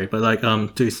 sorry, but like,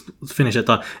 to finish that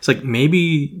thought, it's like,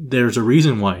 maybe there's a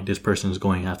reason why this person is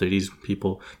going after these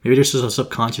people. Maybe there's just a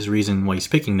subconscious reason why he's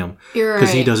picking them. You're right.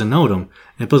 Because he doesn't know them.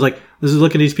 And it was like, let's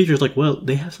look at these features, like, well,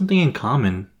 they have something in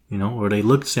common, you know, or they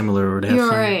look similar, or they have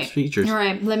some features. You're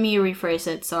right. Let me rephrase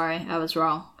it. Sorry, I was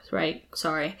wrong. Right,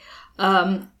 sorry.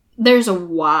 There's a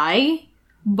why,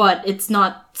 but it's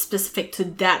not specific to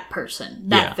that person,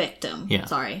 that victim. Yeah.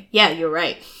 Sorry. Yeah, you're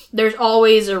right. There's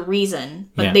always a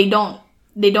reason, but they don't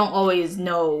always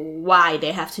know why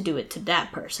they have to do it to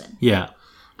that person. Yeah.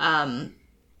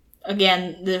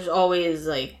 Again, there's always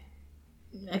like,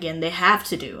 they have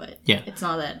to do it. Yeah. It's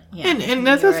not that. Yeah. And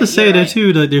that's to say that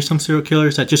too, that there's some serial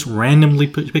killers that just randomly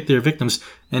pick their victims,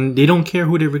 and they don't care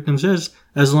who their victims is,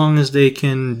 as long as they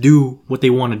can do what they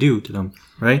want to do to them.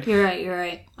 Right? You're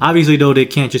right. Obviously, though, they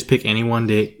can't just pick anyone.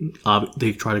 They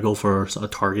try to go for a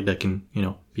target that can, you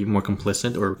know, be more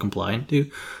complicit or compliant to.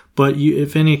 But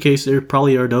if in any case, there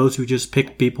probably are those who just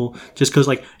pick people just because,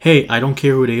 like, hey, I don't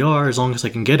care who they are as long as I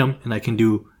can get them and I can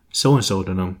do so and so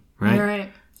to them. Right? You're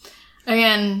right.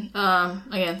 Again,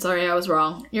 sorry, I was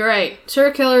wrong. You're right.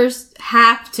 Serial killers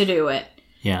have to do it.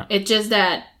 Yeah. It's just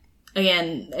that,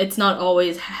 again, it's not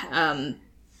always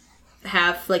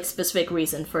have like specific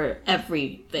reason for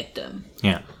every victim.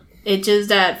 Yeah. It's just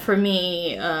that for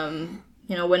me, you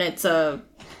know, when it's a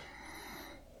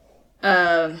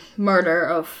murder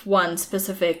of one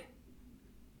specific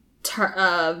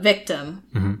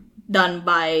victim done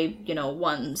by, you know,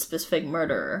 one specific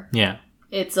murderer. Yeah.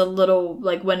 It's a little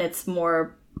like when it's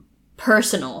more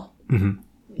personal. Mm-hmm.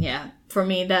 Yeah. For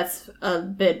me, that's a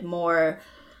bit more,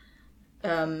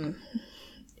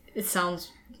 it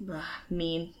sounds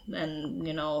mean and,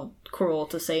 you know, cruel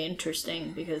to say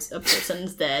interesting because a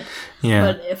person's dead.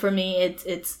 Yeah. But for me,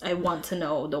 it's I want to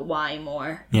know the why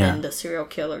more than the serial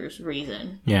killer's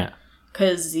reason. Yeah.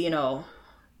 Because, you know,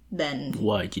 then...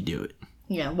 Why'd you do it?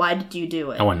 Yeah, why did you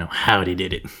do it? I want to know how they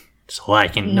did it. So I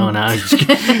can... No, I'm just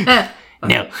kidding.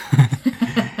 No.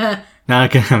 No,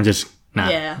 I'm just... Nah.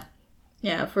 Yeah.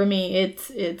 Yeah, for me,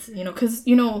 it's you know, because,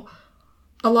 you know,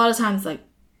 a lot of times, like,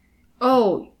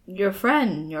 oh, your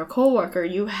friend, your coworker,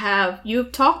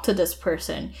 you've talked to this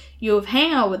person, you've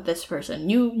hang out with this person,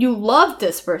 you love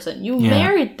this person, you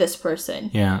married this person.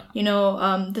 Yeah. You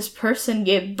know, this person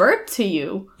gave birth to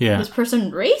you. Yeah. This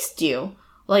person raised you.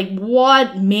 Like,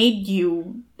 what made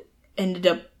you ended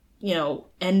up, you know,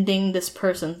 ending this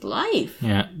person's life?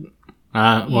 Yeah.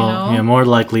 More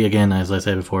likely, again, as I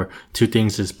said before, two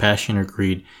things is passion or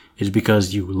greed. Is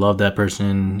because you love that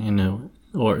person, you know,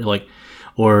 or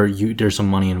there's some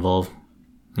money involved,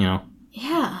 you know.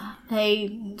 Yeah.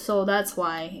 So that's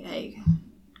why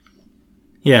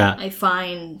I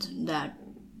find that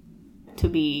to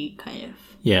be kind of...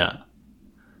 Yeah.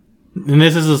 And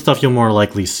this is the stuff you'll more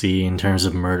likely see in terms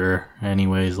of murder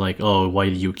anyways, like, oh, why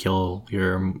did you kill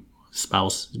your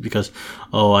spouse? Because,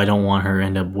 oh, I don't want her to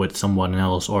end up with someone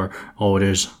else, or, oh,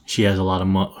 she has a lot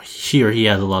of she or he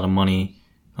has a lot of money,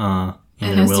 and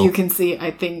as you can see,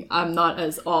 I think I'm not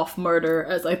as off murder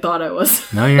as I thought I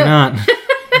was. No, you're not.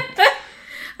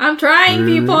 I'm trying,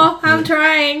 people. I'm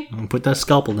trying. Put that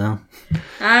scalpel down.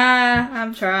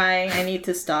 I'm trying. I need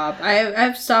to stop.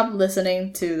 I've stopped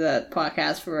listening to the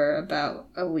podcast for about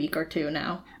a week or two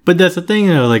now. But that's the thing,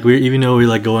 you know, like, even though we're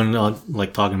like going on,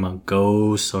 like, talking about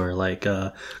ghosts or like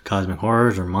cosmic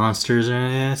horrors or monsters or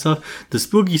any of that stuff, the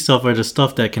spooky stuff are the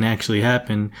stuff that can actually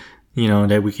happen, you know,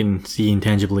 that we can see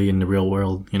intangibly in the real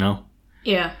world, you know?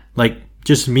 Yeah. Like,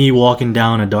 just me walking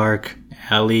down a dark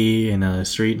alley in a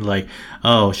street, like,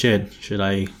 oh shit, should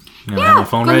I have my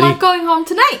phone ready? Good luck going home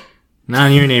tonight.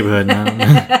 Not in your neighborhood, no.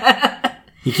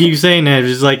 You keep saying that,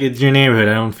 it's like, it's your neighborhood.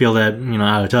 I don't feel that, you know,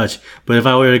 out of touch. But if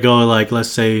I were to go, like, let's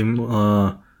say,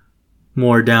 more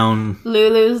down...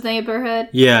 Lulu's neighborhood?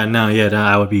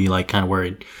 I would be, like, kind of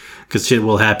worried. Because shit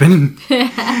will happen.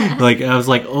 Like, I was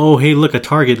like, oh, hey, look, a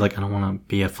Target. Like, I don't want to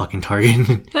be a fucking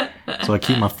Target. So I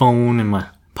keep my phone and my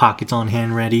pockets on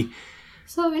hand ready.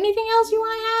 So, anything else you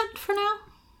want to add for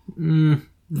now?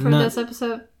 For this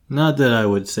episode? Not that I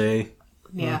would say.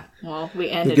 Yeah, well, we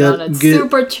ended on a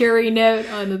super cheery note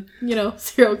on the, you know,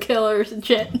 serial killers and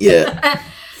shit. Yeah.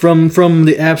 From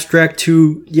the abstract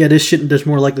to, this shit that's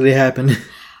more likely to happen.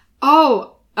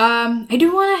 Oh, I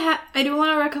do want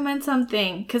to recommend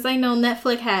something because I know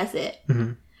Netflix has it.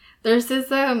 Mm-hmm. There's this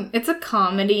it's a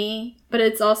comedy, but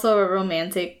it's also a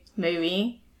romantic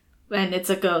movie, and it's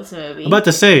a ghost movie. I'm about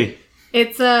to say.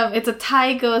 It's a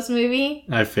Thai ghost movie.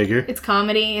 I figure. It's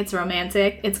comedy. It's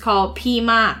romantic. It's called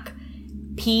Peemak.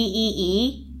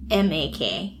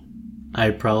 Peemak.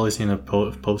 I've probably seen a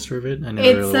poster of it. I never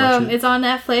really watched it. It's on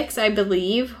Netflix, I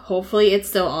believe. Hopefully, it's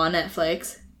still on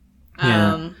Netflix.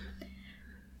 Yeah.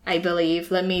 I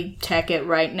believe. Let me check it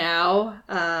right now.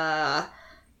 Yeah.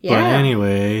 But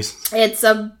anyways, it's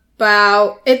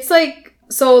like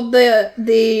so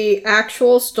the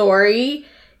actual story.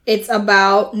 It's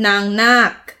about Nang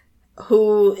Nak,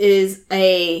 who is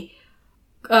a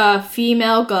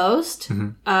female ghost.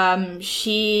 Mm-hmm.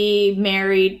 She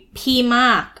married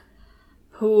Peemak,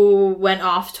 who went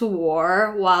off to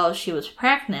war while she was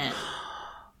pregnant.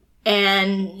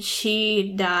 And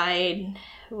she died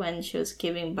when she was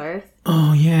giving birth.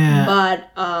 Oh, yeah.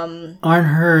 But, aren't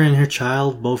her and her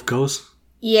child both ghosts?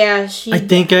 Yeah, I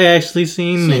think I actually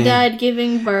seen She died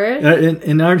giving birth.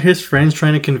 And aren't his friends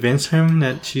trying to convince him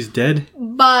that she's dead?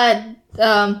 But,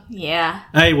 yeah.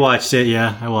 I watched it,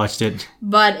 yeah. I watched it.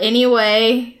 But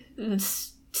anyway,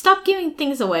 stop giving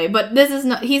things away. But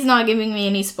he's not giving me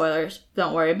any spoilers.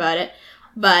 Don't worry about it.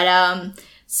 But,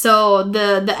 so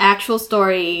the actual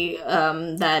story,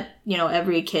 that,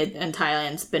 every kid in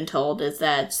Thailand's been told is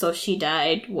that, so she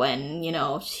died when,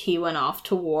 he went off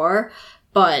to war.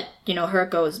 But, her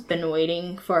ghost been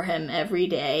waiting for him every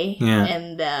day. Yeah.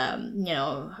 And,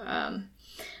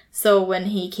 so when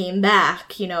he came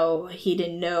back, he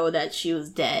didn't know that she was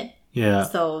dead. Yeah.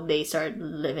 So they started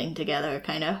living together,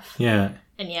 kind of. Yeah.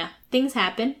 And yeah, things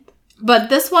happen. But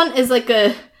this one is like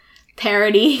a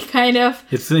parody, kind of.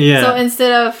 It's, yeah. So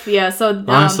instead of,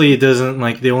 honestly, it doesn't,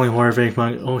 the only horror thing,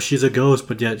 oh, she's a ghost,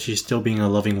 but yet she's still being a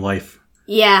loving wife.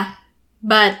 Yeah.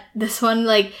 But this one,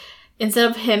 instead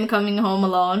of him coming home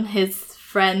alone, his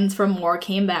friends from war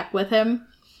came back with him.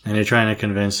 And they're trying to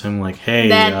convince him, hey...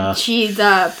 that she's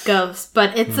a ghost.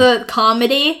 But it's a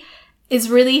comedy. It's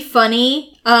really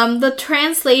funny. The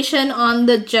translation on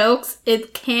the jokes,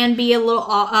 it can be a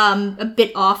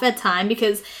bit off at time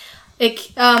because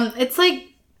it's a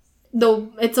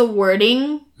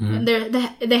wording.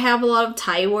 Mm-hmm. They have a lot of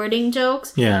Thai wording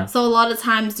jokes. Yeah. So a lot of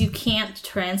times you can't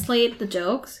translate the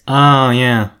jokes. Oh,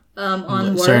 yeah.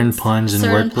 On certain words, puns and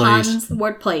wordplays.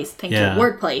 Wordplays. Thank you.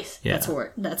 Wordplays. Yeah.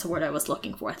 That's a word I was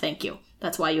looking for. Thank you.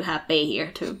 That's why you have Bay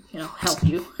here to, help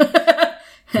you.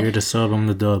 Here to sub them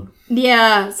the dub.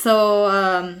 Yeah.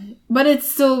 So, but it's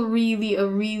still really a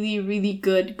really, really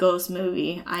good ghost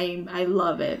movie. I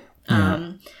love it.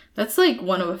 Yeah. That's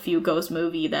one of a few ghost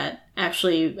movie that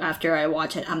actually, after I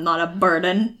watch it, I'm not a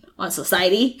burden on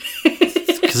society.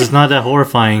 Because it's not that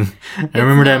horrifying. I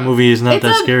remember that movie is not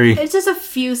that scary. It's just a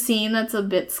few scenes that's a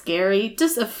bit scary.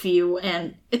 Just a few,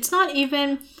 and it's not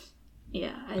even.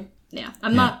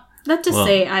 I'm not. Let's just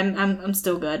say I'm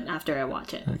still good after I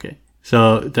watch it. Okay,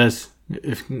 so that's.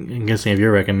 I'm guessing if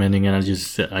you're recommending it,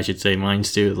 I should say mine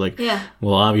too.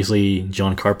 Well, obviously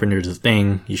John Carpenter's The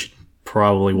Thing. You should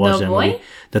probably watch that movie.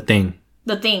 The Thing.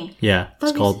 The Thing. Yeah,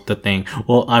 it's called The Thing.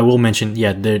 Well, I will mention,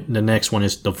 the next one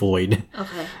is The Void.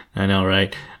 Okay. I know,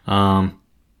 right?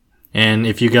 And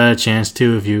if you got a chance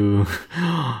to, if you,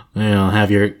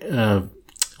 have your,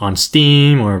 on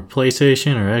Steam or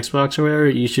PlayStation or Xbox or whatever,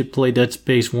 you should play Dead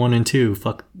Space 1 and 2.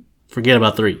 Forget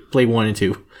about 3. Play 1 and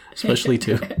 2. Especially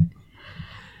 2.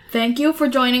 Thank you for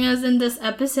joining us in this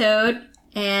episode.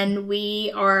 And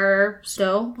we are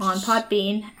still on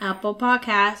Podbean, Apple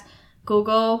Podcasts,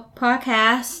 Google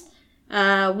Podcasts.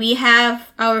 We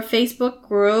have our Facebook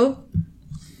group,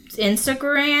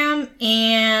 Instagram,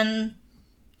 and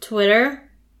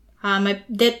Twitter. I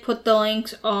did put the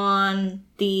links on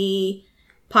the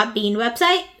Podbean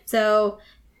website. So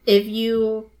if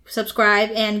you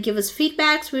subscribe and give us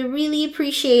feedbacks, we really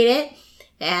appreciate it.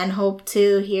 And hope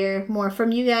to hear more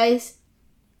from you guys.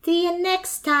 See you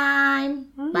next time.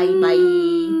 Bye-bye.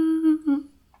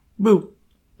 Boo.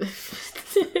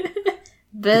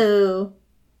 Boo.